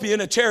Ethiopia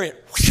in a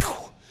chariot.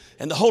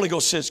 And the Holy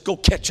Ghost says, go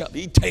catch up.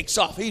 He takes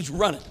off. He's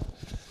running.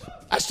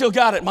 I still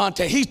got it,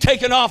 Monte. He's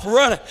taking off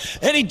running.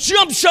 And he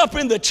jumps up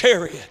in the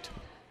chariot.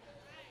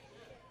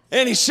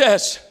 And he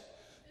says,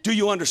 do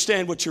you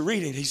understand what you're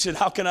reading? He said,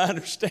 how can I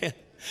understand?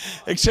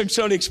 Except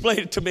somebody explained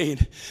it to me.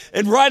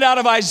 And right out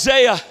of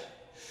Isaiah,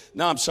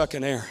 now I'm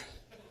sucking air.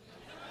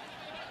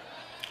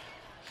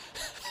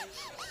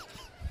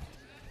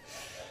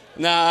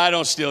 Nah, I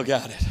don't still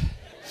got it.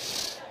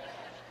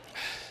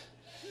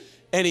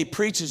 And he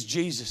preaches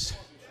Jesus.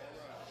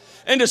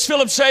 And does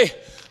Philip say,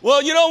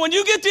 well, you know, when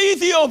you get to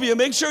Ethiopia,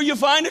 make sure you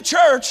find a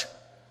church,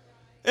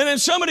 and then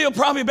somebody will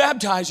probably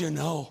baptize you?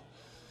 No.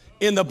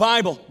 In the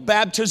Bible,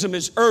 baptism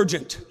is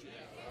urgent.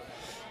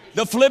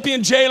 The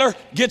Philippian jailer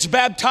gets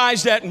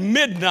baptized at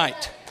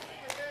midnight.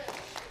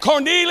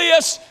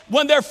 Cornelius,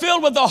 when they're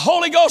filled with the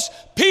Holy Ghost,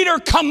 Peter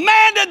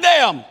commanded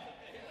them.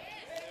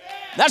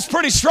 That's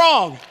pretty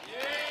strong.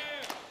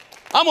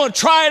 I'm going to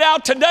try it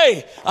out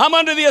today. I'm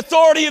under the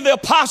authority of the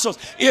apostles.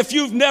 If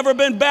you've never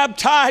been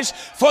baptized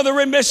for the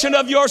remission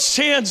of your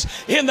sins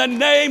in the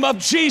name of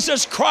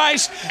Jesus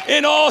Christ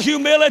in all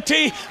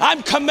humility,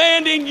 I'm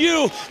commanding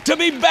you to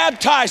be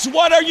baptized.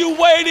 What are you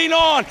waiting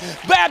on?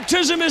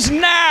 Baptism is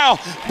now.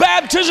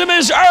 Baptism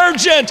is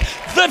urgent.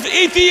 The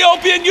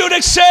Ethiopian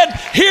eunuch said,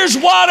 here's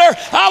water.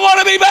 I want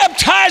to be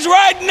baptized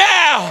right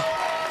now.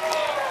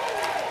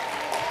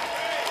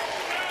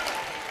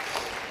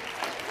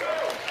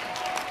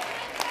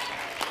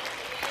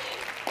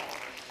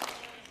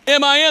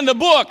 Am I in the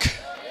book?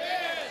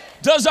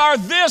 Does our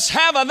this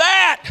have a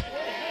that?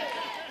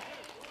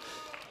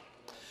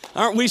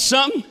 Aren't we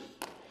something?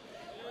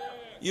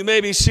 You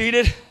may be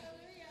seated.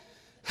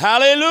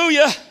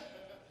 Hallelujah.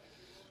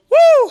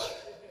 Woo!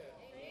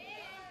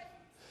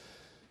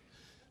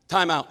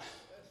 Time out.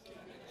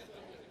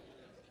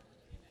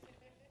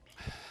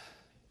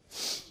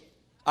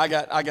 I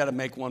got to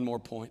make one more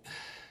point.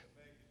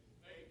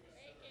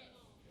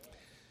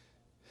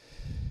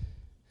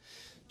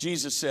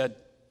 Jesus said,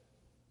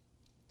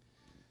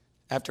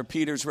 after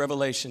Peter's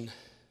revelation,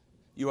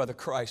 you are the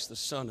Christ, the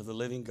Son of the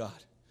living God.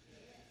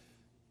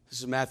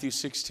 This is Matthew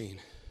 16,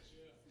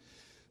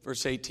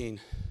 verse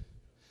 18.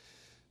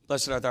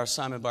 Blessed art thou,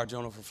 Simon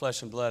Bar-Jonah, for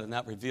flesh and blood, and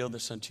not revealed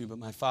this unto you, but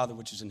my Father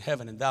which is in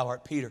heaven, and thou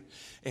art Peter.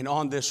 And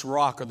on this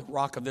rock, or the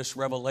rock of this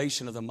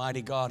revelation of the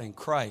mighty God in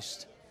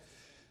Christ,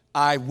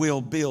 I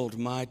will build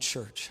my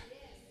church.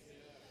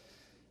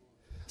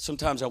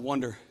 Sometimes I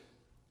wonder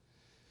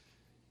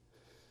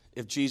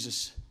if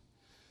Jesus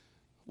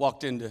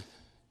walked into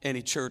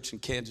any church in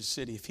Kansas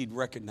City, if he'd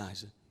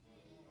recognize it.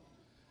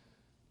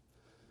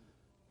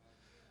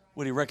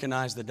 Would he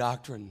recognize the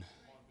doctrine?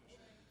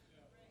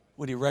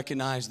 Would he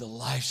recognize the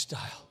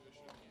lifestyle?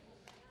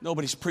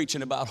 Nobody's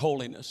preaching about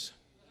holiness.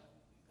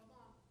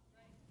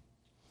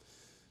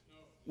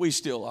 We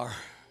still are.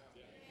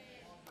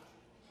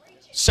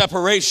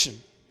 Separation.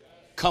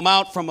 Come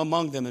out from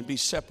among them and be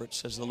separate,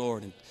 says the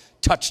Lord, and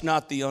touch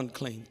not the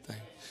unclean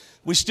thing.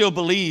 We still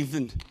believe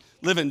in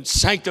living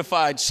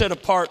sanctified,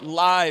 set-apart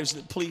lives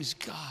that please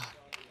God.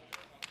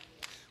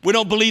 We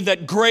don't believe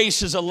that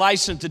grace is a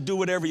license to do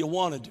whatever you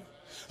want to do.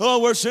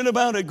 Oh, we're sin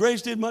about it.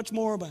 Grace did much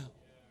more about it.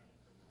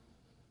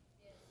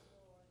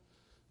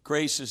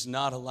 Grace is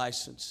not a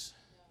license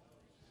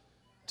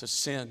to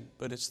sin,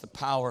 but it's the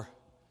power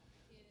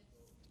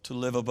to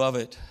live above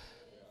it.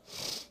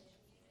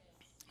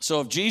 So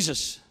if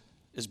Jesus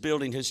is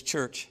building his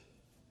church,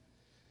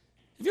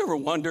 have you ever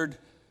wondered,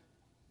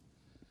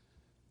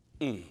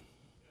 have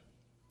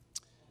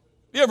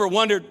you ever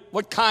wondered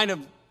what kind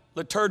of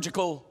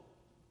liturgical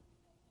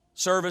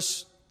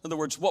service, in other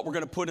words, what we're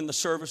going to put in the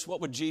service,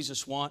 what would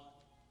Jesus want?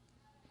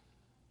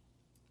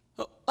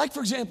 Like,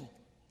 for example,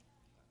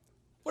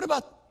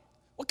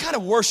 what kind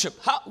of worship?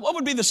 What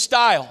would be the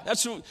style?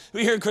 That's what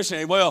we hear in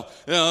Christianity. Well,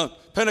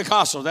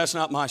 Pentecostal, that's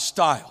not my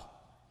style.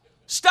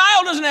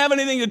 Style doesn't have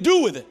anything to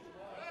do with it.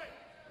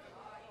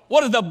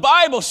 What does the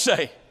Bible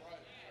say?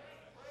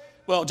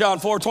 Well, John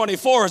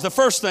 4:24 is the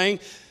first thing,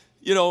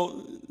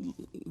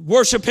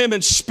 worship him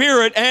in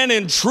spirit and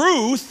in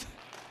truth.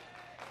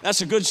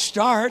 That's a good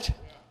start.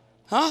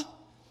 Huh?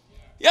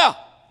 Yeah.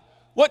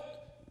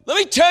 Let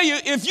me tell you,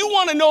 if you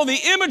want to know the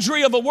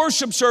imagery of a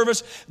worship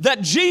service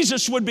that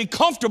Jesus would be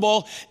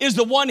comfortable, is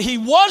the one he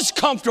was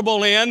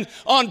comfortable in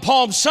on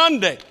Palm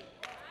Sunday.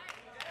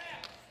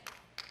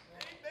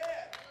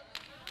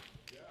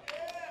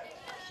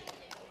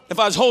 If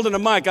I was holding a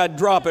mic, I'd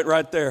drop it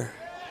right there.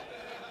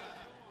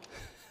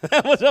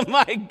 That was a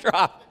mic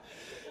drop.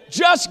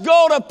 Just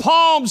go to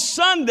Palm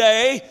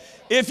Sunday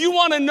if you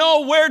want to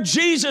know where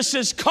Jesus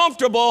is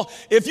comfortable.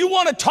 If you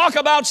want to talk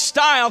about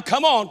style,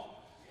 come on.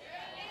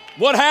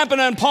 What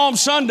happened on Palm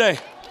Sunday?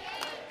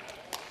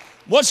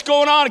 What's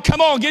going on?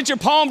 Come on, get your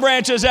palm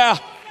branches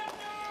out.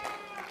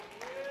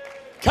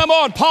 Come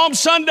on, Palm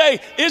Sunday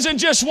isn't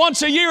just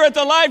once a year at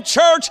the Life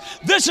Church.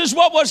 This is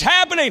what was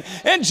happening.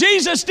 And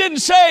Jesus didn't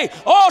say,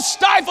 oh,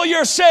 stifle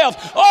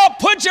yourself. Oh,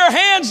 put your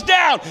hands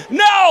down.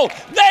 No,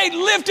 they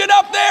lifted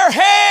up their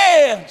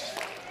hands.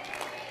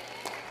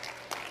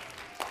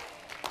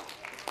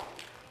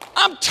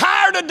 I'm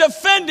tired of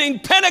defending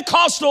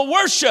Pentecostal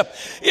worship.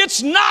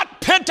 It's not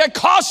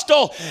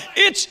Pentecostal.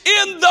 It's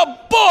in the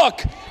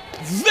book.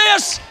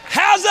 This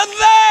has a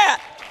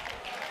that.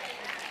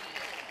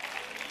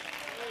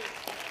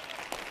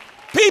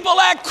 People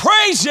act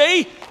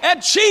crazy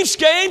at Chiefs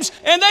games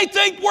and they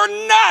think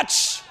we're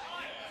nuts.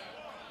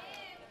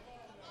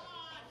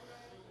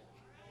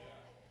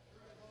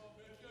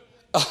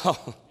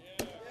 Oh.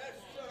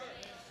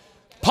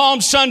 Palm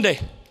Sunday.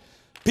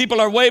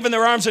 People are waving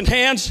their arms and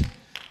hands.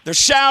 They're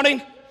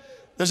shouting.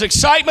 There's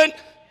excitement.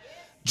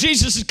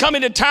 Jesus is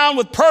coming to town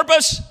with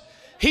purpose.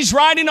 He's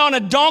riding on a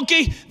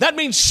donkey. That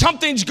means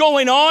something's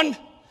going on.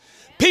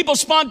 People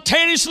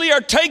spontaneously are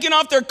taking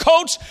off their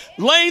coats,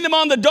 laying them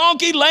on the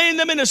donkey, laying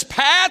them in his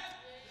path.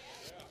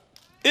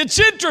 It's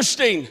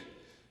interesting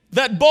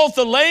that both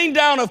the laying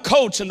down of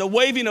coats and the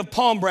waving of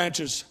palm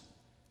branches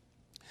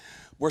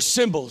were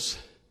symbols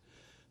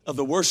of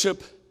the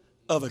worship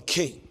of a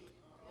king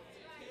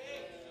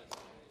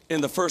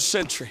in the first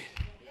century.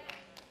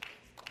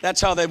 That's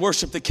how they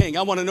worshiped the king.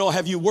 I want to know,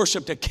 have you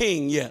worshiped a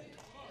king yet?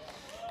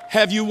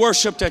 Have you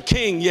worshiped a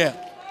king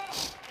yet?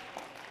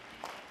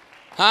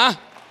 Huh?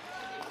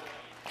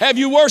 Have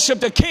you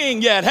worshiped a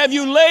king yet? Have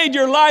you laid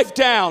your life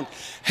down?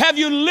 Have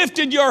you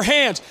lifted your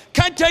hands?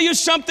 Can I tell you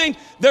something?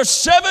 There's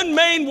 7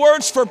 main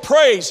words for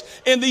praise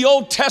in the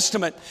Old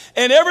Testament.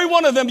 And every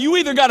one of them, you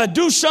either got to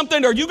do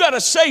something or you got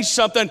to say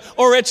something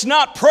or it's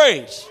not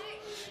praise.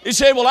 You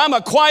say, well, I'm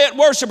a quiet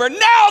worshiper.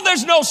 No,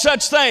 there's no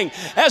such thing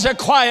as a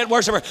quiet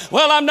worshiper.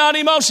 Well, I'm not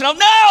emotional.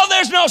 No,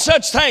 there's no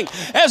such thing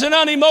as an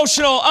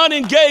unemotional,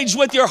 unengaged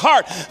with your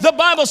heart. The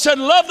Bible said,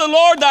 love the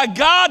Lord thy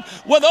God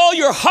with all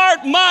your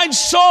heart, mind,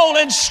 soul,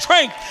 and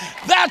strength.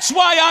 That's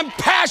why I'm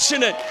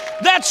passionate.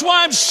 That's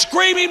why I'm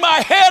screaming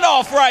my head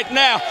off right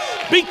now,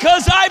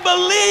 because I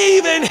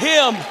believe in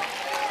him.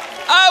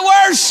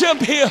 I worship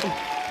him.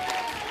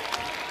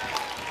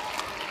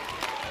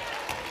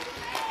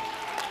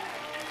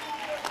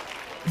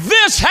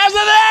 This has a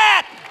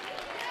that.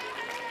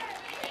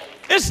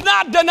 It's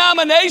not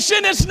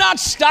denomination. It's not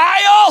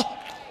style.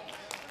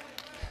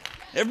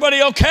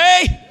 Everybody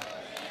okay?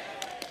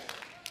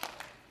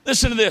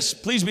 Listen to this.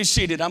 Please be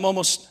seated. I'm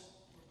almost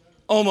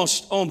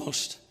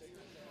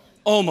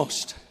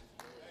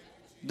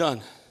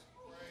done.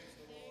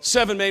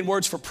 7 main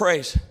words for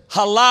praise.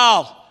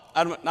 Halal.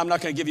 I'm not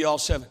going to give you all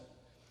 7.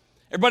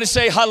 Everybody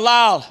say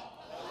halal.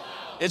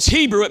 It's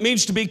Hebrew. It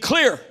means to be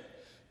clear,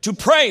 to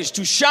praise,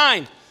 to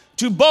shine,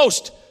 to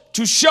boast,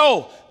 to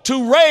show,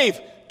 to rave,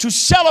 to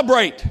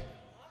celebrate.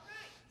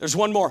 There's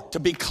one more, to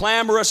be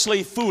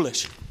clamorously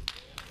foolish.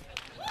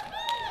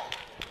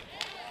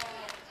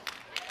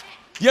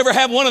 You ever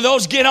have one of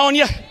those get on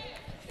you?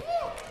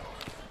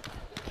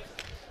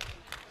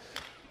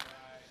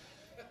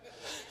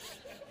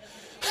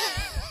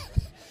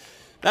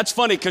 That's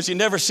funny because you've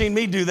never seen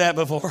me do that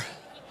before.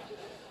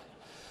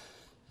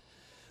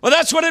 Well,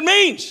 that's what it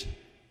means.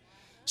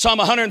 Psalm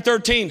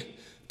 113,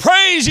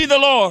 praise ye the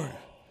Lord.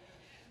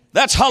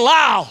 That's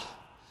halal.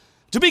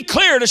 To be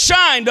clear, to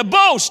shine, to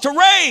boast, to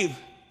rave.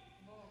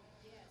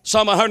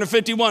 Psalm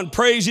 151,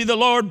 praise ye the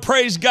Lord,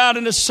 praise God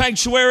in his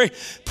sanctuary,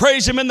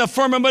 praise him in the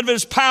firmament of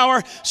his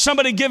power.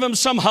 Somebody give him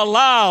some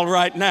halal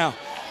right now.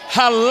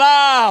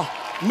 Halal.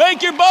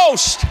 Make your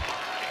boast.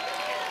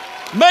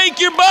 Make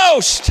your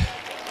boast.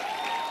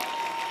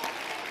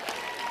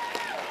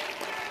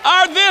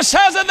 Our this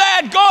has a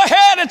that. Go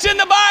ahead, it's in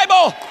the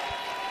Bible.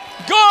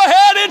 Go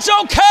ahead, it's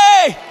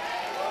okay.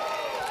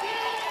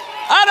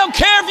 I don't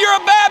care if you're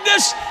a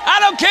Baptist. I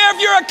don't care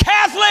if you're a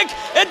Catholic.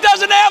 It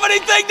doesn't have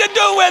anything to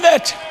do with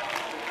it.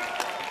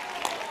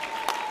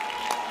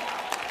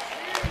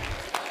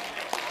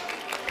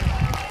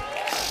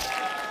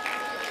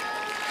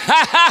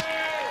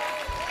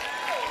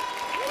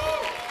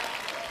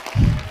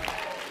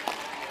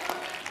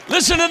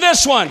 Listen to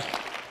this one.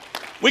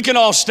 We can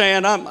all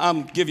stand.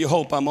 I'm give you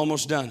hope. I'm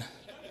almost done.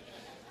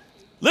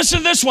 Listen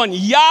to this one.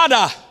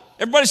 Yada.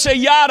 Everybody say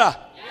yada.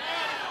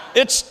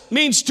 It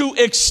means to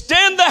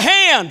extend the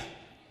hand,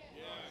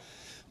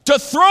 to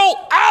throw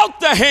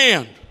out the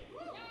hand,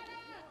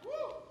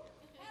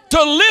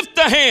 to lift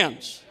the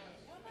hands,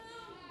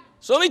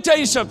 So let me tell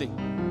you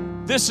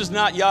something. This is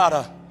not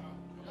yada.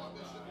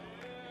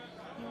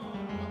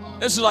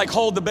 This is like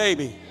hold the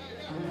baby.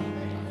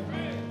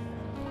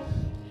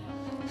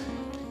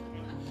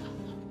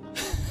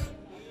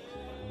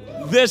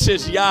 This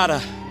is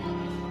yada.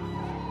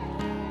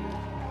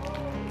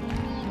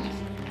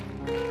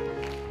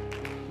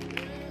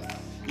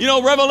 You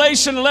know,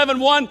 Revelation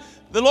 11:1,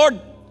 the Lord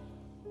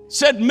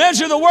said,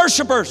 measure the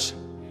worshipers.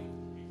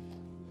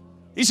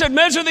 He said,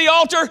 measure the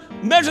altar,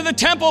 measure the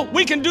temple.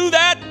 We can do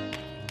that.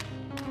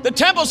 The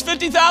temple's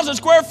 50,000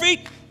 square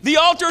feet. The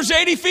altar's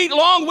 80 feet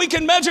long. We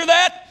can measure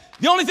that.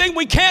 The only thing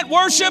we can't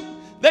worship,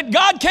 that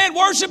God can't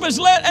worship, is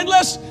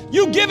unless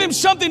you give him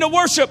something to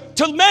worship,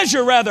 to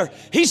measure rather.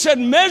 He said,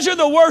 measure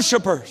the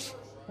worshipers.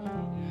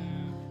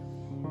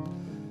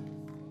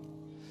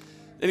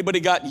 Anybody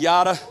got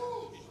yada?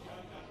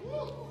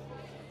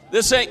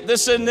 This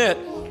isn't it.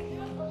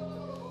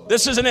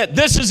 This isn't it.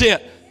 This is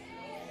it.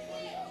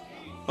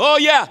 Oh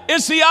yeah,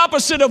 it's the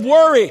opposite of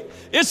worry.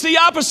 It's the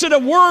opposite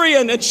of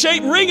worrying and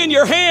wringing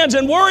your hands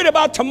and worried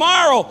about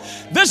tomorrow.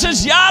 This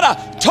is yada.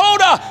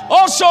 Toda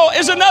also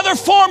is another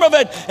form of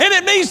it. And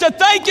it means to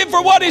thank him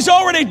for what he's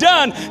already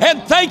done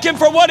and thank him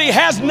for what he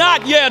has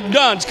not yet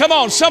done. Come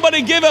on,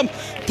 somebody give him,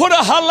 put a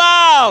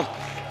halal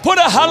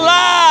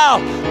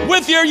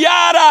with your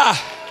yada.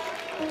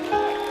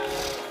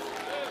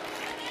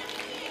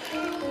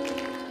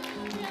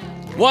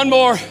 One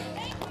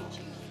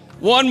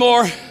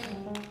more.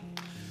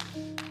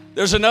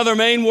 There's another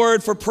main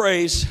word for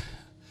praise.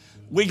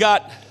 We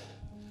got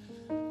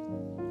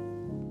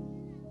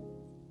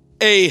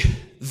a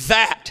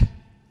that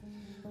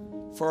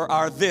for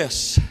our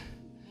this.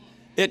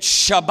 It's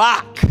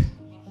Shabak.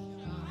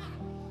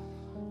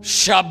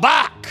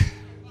 Shabak.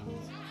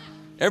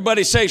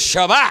 Everybody say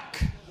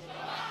Shabak.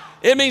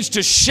 It means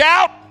to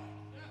shout,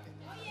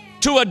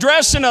 to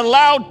address in a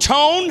loud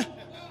tone,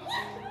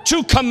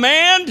 to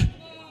command,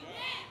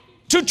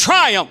 to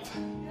triumph.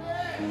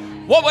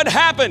 What would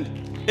happen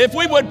if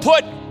we would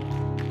put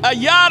a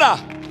yada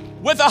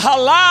with a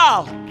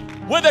halal,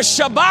 with a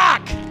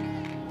shabak?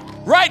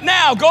 Right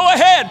now, go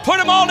ahead, put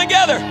them all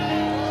together.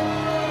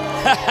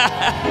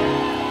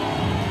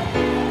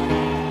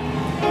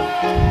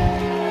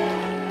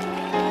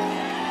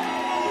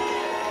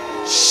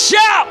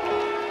 Shout!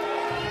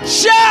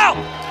 Shout!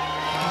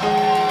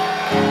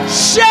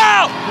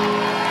 Shout!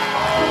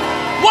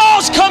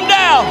 Walls come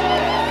down.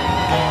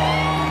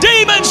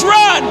 Demons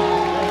run.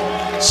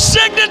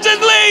 Sicknesses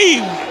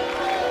leave.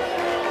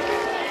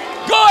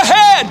 Go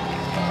ahead.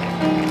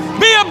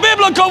 Be a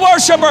biblical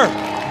worshiper.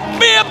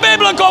 Be a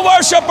biblical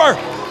worshiper.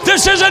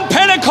 This isn't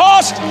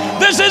Pentecost.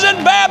 This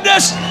isn't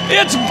Baptist.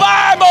 It's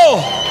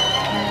Bible.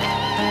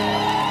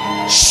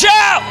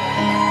 Shout.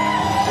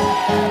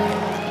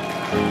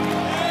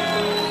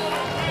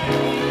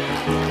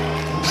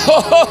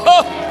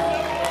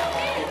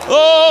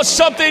 Oh,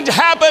 something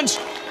happens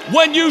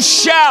when you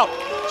shout.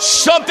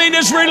 Something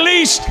is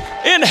released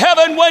in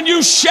heaven when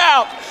you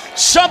shout.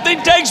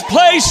 Something takes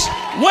place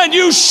when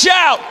you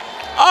shout.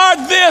 Our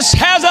this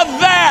has a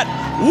that.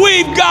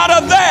 We've got a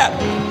that.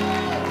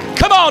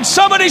 Come on,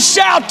 somebody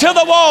shout till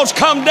the walls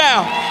come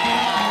down.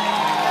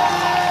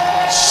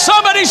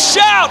 Somebody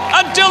shout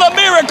until a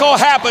miracle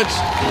happens.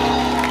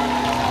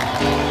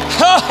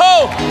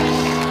 Oh,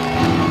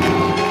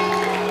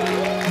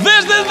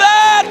 this is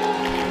that.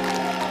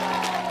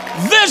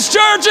 This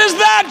church is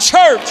that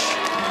church.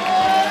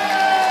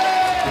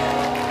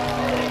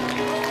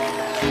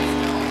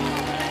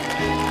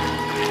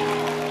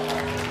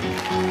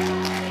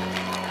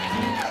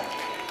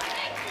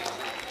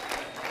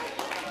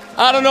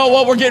 I don't know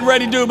what we're getting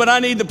ready to do, but I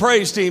need the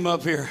praise team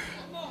up here.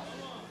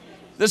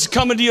 This is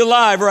coming to you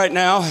live right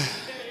now.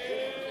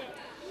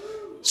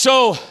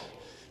 So,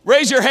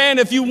 raise your hand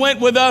if you went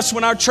with us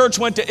when our church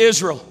went to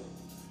Israel.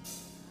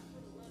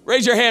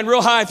 Raise your hand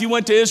real high if you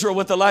went to Israel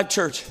with the Life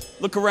Church.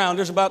 Look around.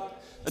 There's about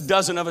a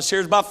dozen of us here.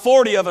 There's about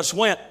 40 of us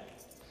went.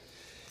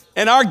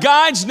 And our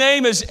guide's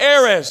name is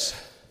Erez.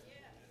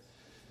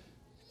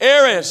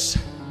 Erez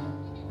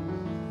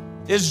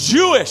is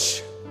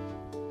Jewish,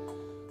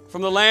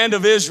 from the land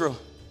of Israel.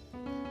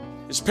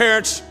 His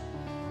parents,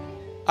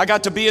 I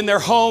got to be in their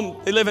home.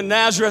 They live in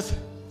Nazareth.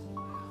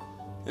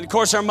 And of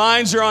course, our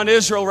minds are on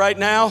Israel right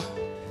now.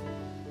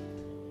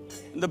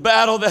 The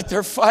battle that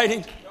they're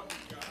fighting.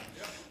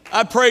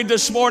 I prayed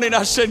this morning.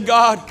 I said,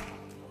 God,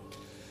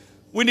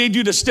 we need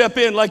you to step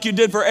in like you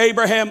did for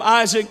Abraham,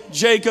 Isaac,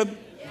 Jacob,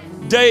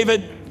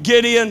 David,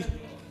 Gideon.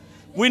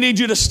 We need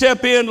you to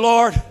step in,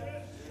 Lord,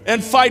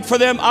 and fight for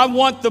them. I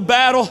want the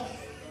battle.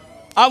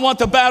 I want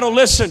the battle.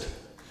 Listen,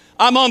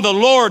 I'm on the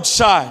Lord's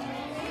side.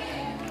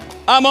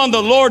 I'm on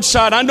the Lord's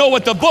side. I know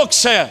what the book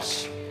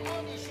says.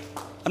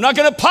 I'm not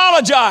going to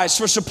apologize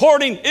for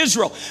supporting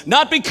Israel.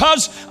 Not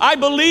because I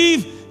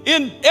believe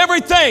in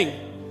everything,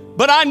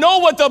 but I know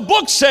what the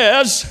book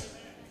says.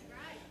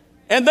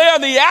 And they are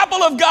the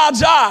apple of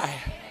God's eye.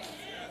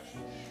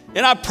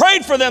 And I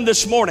prayed for them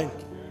this morning.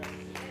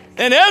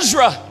 And Erez,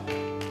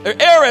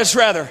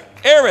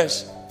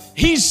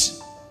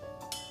 he's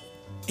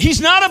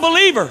not a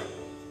believer.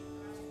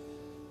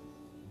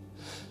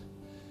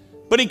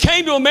 But he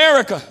came to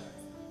America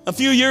a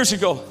few years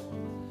ago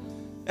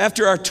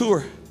after our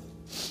tour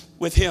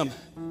with him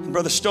and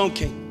Brother Stone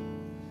King.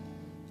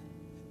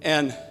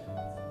 And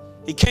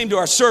he came to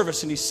our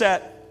service and he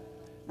sat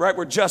right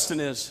where Justin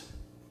is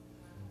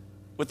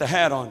with the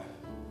hat on,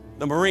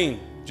 the Marine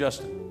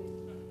Justin.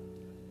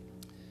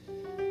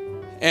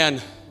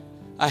 And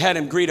I had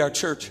him greet our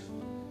church.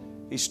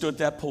 He stood at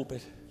that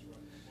pulpit.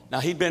 Now,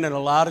 he'd been in a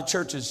lot of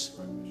churches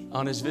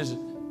on his visit.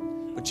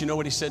 But you know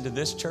what he said to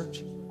this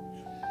church?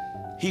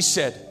 He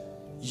said,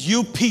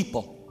 you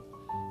people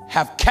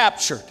have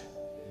captured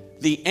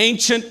the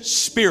ancient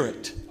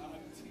spirit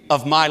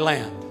of my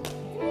land.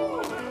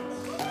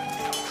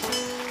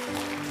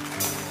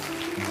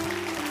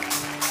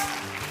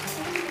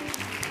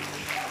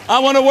 I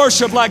want to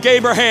worship like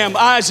Abraham,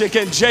 Isaac,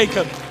 and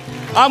Jacob.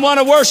 I want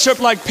to worship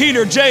like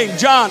Peter, James,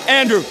 John,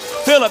 Andrew,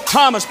 Philip,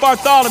 Thomas,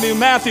 Bartholomew,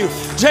 Matthew,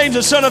 James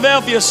the son of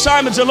Alphaeus,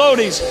 Simon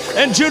Zelotes,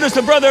 and Judas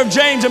the brother of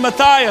James and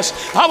Matthias.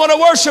 I want to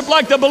worship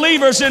like the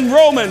believers in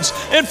Romans,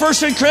 in 1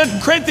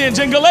 Corinthians,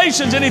 in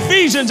Galatians, in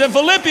Ephesians, in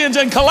Philippians,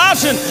 and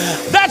Colossians.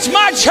 That's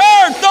my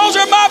church. Those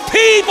are my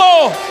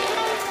people.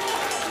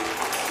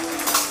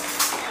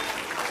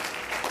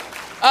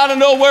 I don't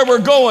know where we're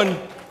going,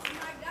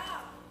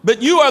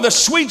 but you are the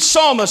sweet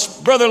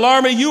psalmist, Brother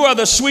Larmy. You are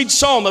the sweet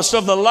psalmist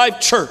of the Life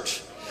Church.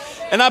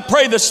 And I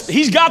pray this,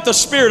 he's got the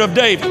spirit of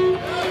David.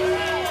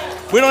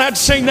 We don't have to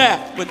sing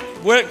that, but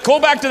go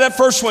back to that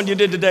first one you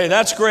did today.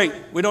 That's great.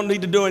 We don't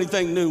need to do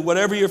anything new,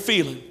 whatever you're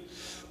feeling.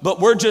 But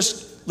we're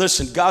just,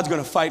 listen, God's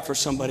going to fight for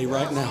somebody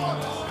right now.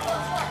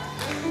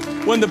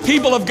 When the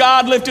people of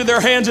God lifted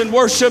their hands and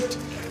worshiped,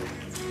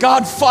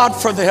 God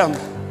fought for them.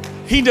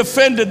 He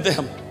defended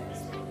them.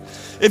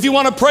 If you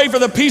want to pray for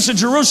the peace of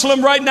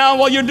Jerusalem right now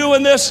while you're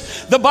doing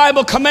this, the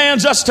Bible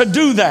commands us to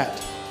do that.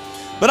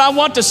 But I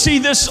want to see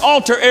this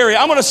altar area.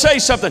 I'm going to say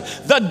something.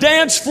 The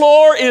dance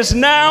floor is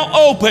now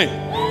open.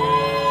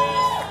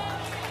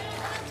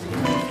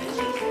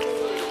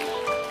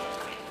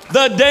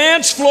 The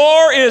dance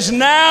floor is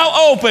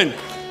now open.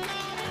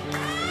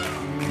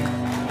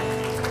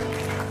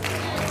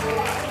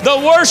 The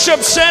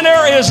worship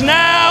center is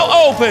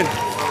now open.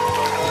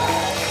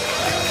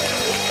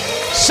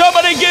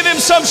 Somebody give him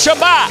some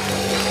Shabbat.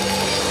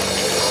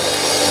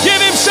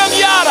 Give him some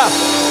Yada.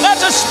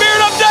 That's the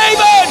spirit of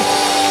David.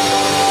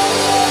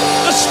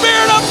 The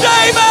spirit of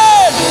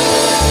David.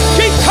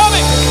 Keep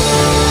coming.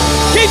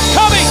 Keep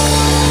coming.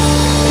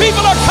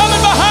 People are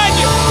coming behind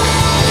you.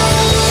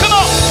 Come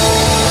on.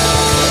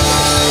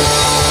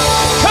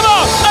 Come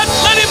on.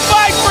 Let him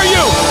fight for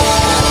you.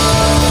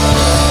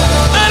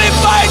 Let him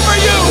fight for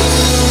you.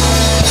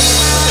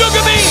 You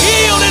can be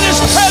healed in his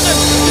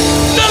presence.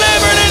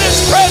 Delivered in his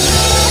presence.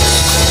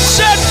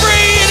 Set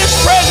free in his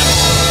presence.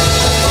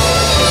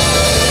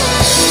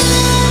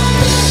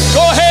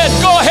 Go ahead.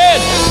 Go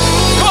ahead.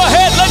 Go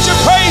ahead. Let your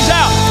praise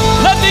out.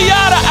 Let the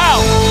yada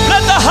out.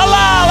 Let the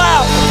halal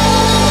out.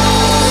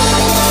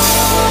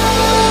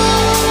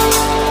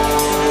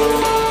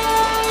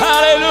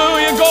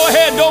 Hallelujah. Go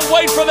ahead. Don't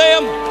wait for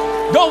them.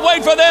 Don't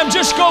wait for them.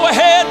 Just go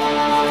ahead.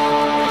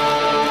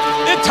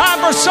 It's time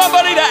for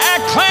somebody to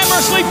act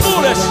clamorously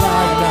foolish.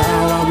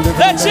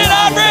 That's it,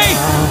 Aubrey.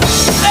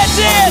 That's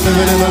it. I'm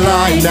living in the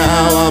light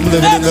now. I'm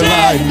living in the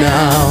light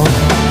now.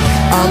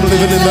 I'm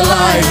living in the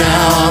light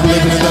now. I'm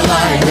living in the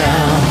light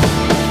now.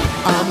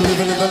 I'm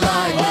living in the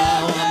light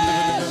now. I'm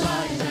living in the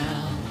light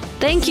now.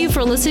 Thank you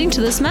for listening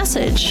to this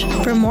message.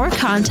 For more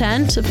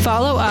content,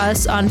 follow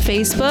us on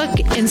Facebook,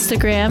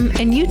 Instagram,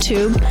 and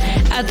YouTube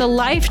at The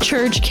Life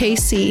Church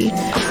KC.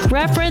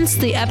 Reference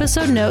the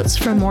episode notes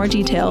for more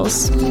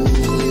details.